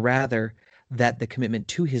 or rather that the commitment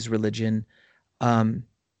to his religion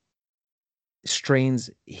strains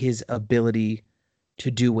his ability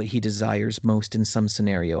to do what he desires most in some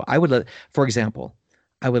scenario. For example,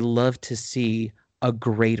 I would love to see a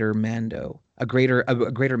greater Mando, a greater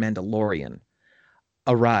Mandalorian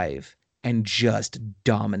arrive and just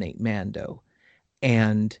dominate Mando.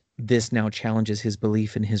 And this now challenges his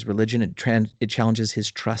belief in his religion. It challenges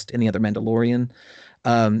his trust in the other Mandalorian.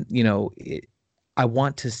 I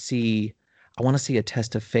want to see a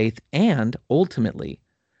test of faith, and ultimately,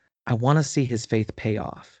 I want to see his faith pay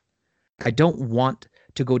off. I don't want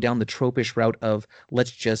to go down the tropish route of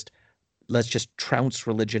let's just trounce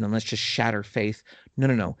religion and let's just shatter faith.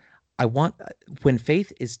 No. I want, when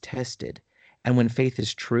faith is tested and when faith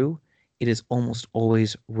is true, it is almost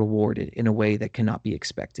always rewarded in a way that cannot be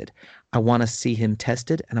expected. I want to see him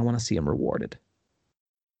tested and I want to see him rewarded.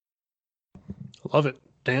 Love it.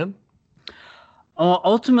 Dan?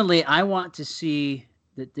 Ultimately, I want to see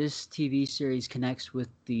that this TV series connects with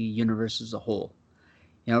the universe as a whole.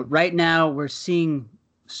 You know, right now we're seeing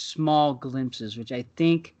small glimpses, which I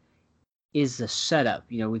think is the setup.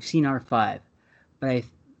 You know, we've seen R5, but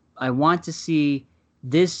I want to see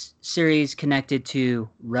this series connected to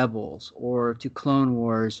Rebels or to Clone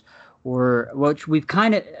Wars, or which we've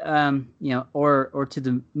kind of, or to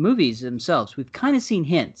the movies themselves. We've kind of seen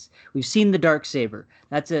hints. We've seen the Darksaber.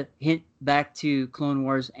 That's a hint back to Clone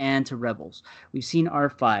Wars and to Rebels. We've seen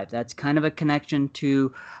R5. That's kind of a connection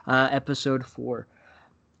to Episode 4.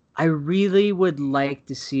 I really would like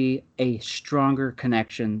to see a stronger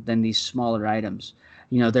connection than these smaller items.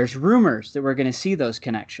 You know, there's rumors that we're going to see those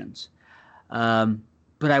connections.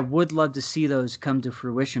 But I would love to see those come to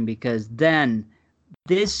fruition, because then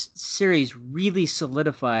this series really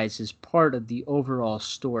solidifies as part of the overall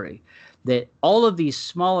story. That all of these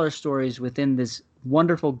smaller stories within this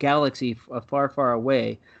wonderful galaxy far, far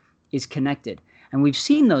away is connected. And we've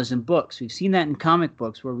seen those in books. We've seen that in comic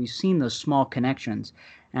books where we've seen those small connections.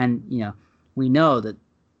 And, you know, we know that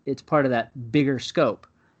it's part of that bigger scope.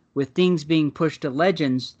 With things being pushed to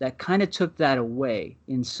Legends, that kind of took that away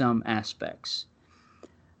in some aspects.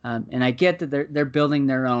 And I get that they're building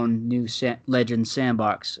their own new Legends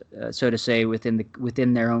sandbox, so to say,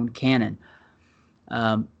 within their own canon.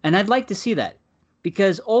 And I'd like to see that,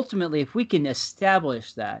 because ultimately, if we can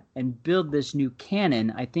establish that and build this new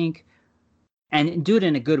canon, I think, and do it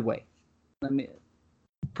in a good way. Let me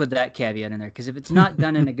put that caveat in there, because if it's not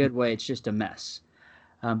done in a good way, it's just a mess.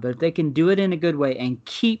 But if they can do it in a good way and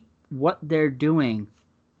keep what they're doing,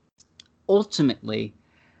 ultimately,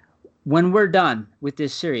 when we're done with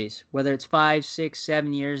this series, whether it's 5, 6,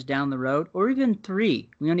 7 years down the road, or even 3,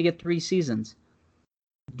 we only get 3 seasons,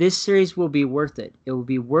 this series will be worth it. It will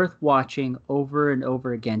be worth watching over and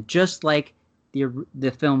over again, just like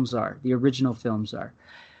the films are, the original films are.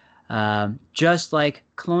 Just like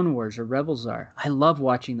Clone Wars or Rebels are. I love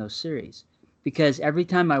watching those series, because every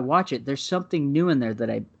time I watch it, there's something new in there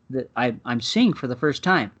that I'm seeing for the first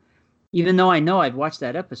time, even though I know I've watched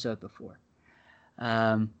that episode before.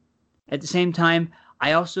 At the same time,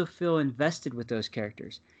 I also feel invested with those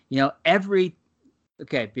characters. You know,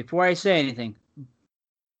 okay, before I say anything,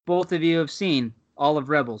 both of you have seen all of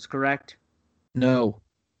Rebels, correct? No.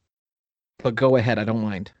 But go ahead, I don't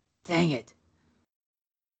mind. Dang it.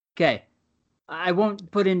 Okay. I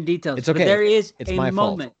won't put in details. It's okay. But there is it's a my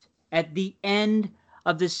moment. fault. at the end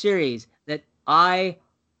of the series that I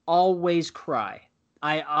always cry.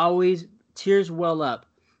 Tears well up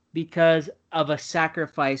because of a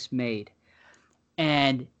sacrifice made.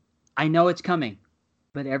 And I know it's coming,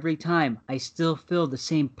 but every time I still feel the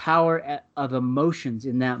same power of emotions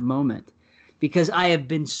in that moment because I have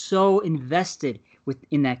been so invested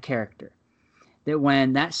in that character that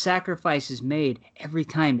when that sacrifice is made, every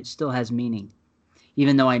time it still has meaning,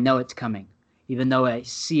 even though I know it's coming, even though I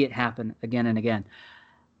see it happen again and again.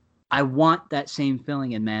 I want that same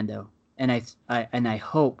feeling in Mando, and I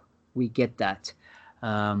hope we get that.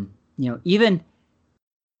 Even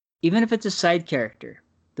if it's a side character,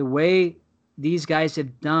 the way these guys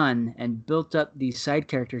have done and built up these side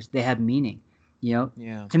characters, they have meaning.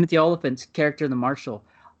 Timothy Oliphant's character, the Marshal,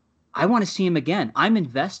 I want to see him again. I'm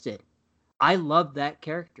invested. I love that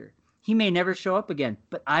character. He may never show up again,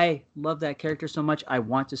 but I love that character so much, I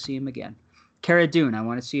want to see him again. Cara Dune, I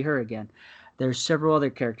want to see her again. There's several other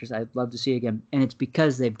characters I'd love to see again, and it's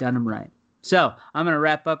because they've done them right. So I'm going to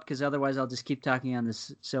wrap up because otherwise I'll just keep talking on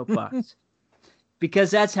this soapbox. Because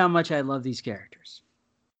that's how much I love these characters.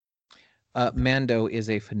 Mando is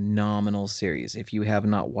a phenomenal series. If you have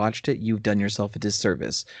not watched it, you've done yourself a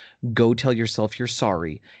disservice. Go tell yourself you're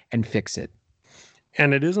sorry and fix it.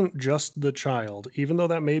 And it isn't just the child. Even though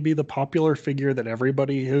that may be the popular figure that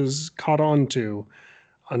everybody has caught on to,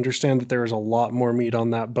 understand that there is a lot more meat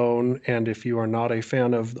on that bone. And if you are not a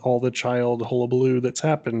fan of all the child hullabaloo that's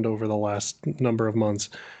happened over the last number of months,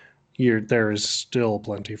 there is still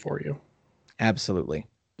plenty for you. Absolutely.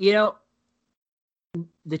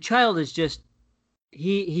 The child is just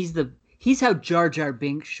he's how Jar Jar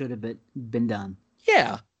Binks should have been done.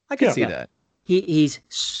 Yeah, I can see that. He's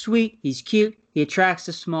sweet, he's cute, he attracts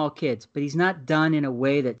the small kids, but he's not done in a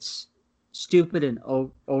way that's stupid and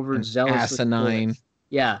overzealous. Asinine.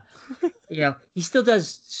 Yeah. He still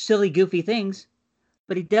does silly, goofy things,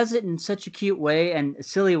 but he does it in such a cute way and a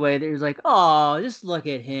silly way that you're like, oh, just look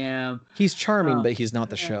at him. He's charming, but he's not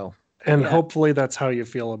the show. And hopefully that's how you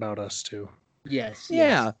feel about us too. Yes.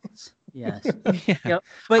 Yeah. Yes. Yeah.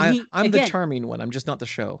 But I'm the charming one. I'm just not the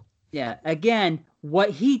show. Yeah. Again, what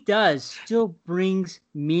he does still brings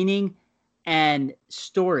meaning and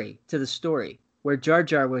story to the story, where Jar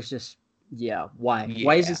Jar was just, why? Yeah.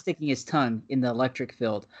 Why is he sticking his tongue in the electric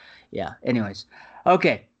field? Yeah. Anyways.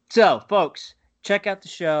 Okay. So, folks, check out the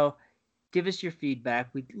show. Give us your feedback.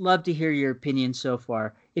 We'd love to hear your opinion so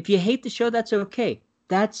far. If you hate the show, that's okay.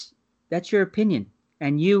 That's your opinion.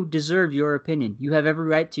 And you deserve your opinion. You have every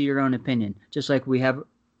right to your own opinion, just like we have,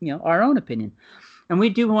 our own opinion. And we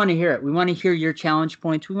do want to hear it. We want to hear your challenge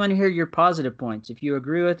points. We want to hear your positive points. If you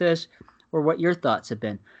agree with us or what your thoughts have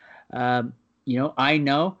been. I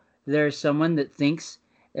know there's someone that thinks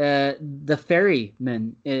the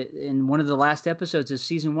ferryman in one of the last episodes of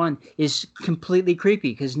season 1 is completely creepy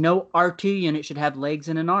because no R2 unit should have legs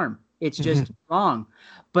and an arm. It's just wrong.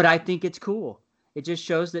 But I think it's cool. It just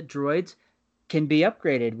shows that droids can be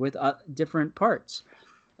upgraded with different parts.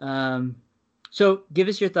 So give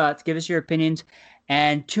us your thoughts, give us your opinions,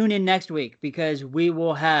 and tune in next week because we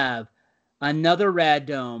will have another Rad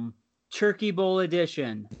Dome Turkey Bowl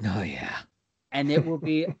edition. Oh, yeah. And it will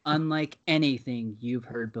be unlike anything you've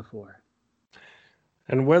heard before.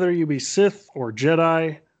 And whether you be Sith or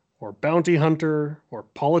Jedi or bounty hunter or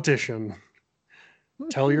politician,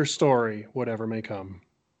 tell your story, whatever may come.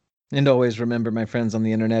 And always remember, my friends on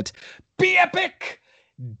the internet, be epic!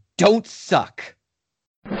 Don't suck!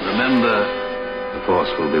 Remember, the Force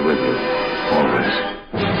will be with you,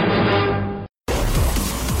 always.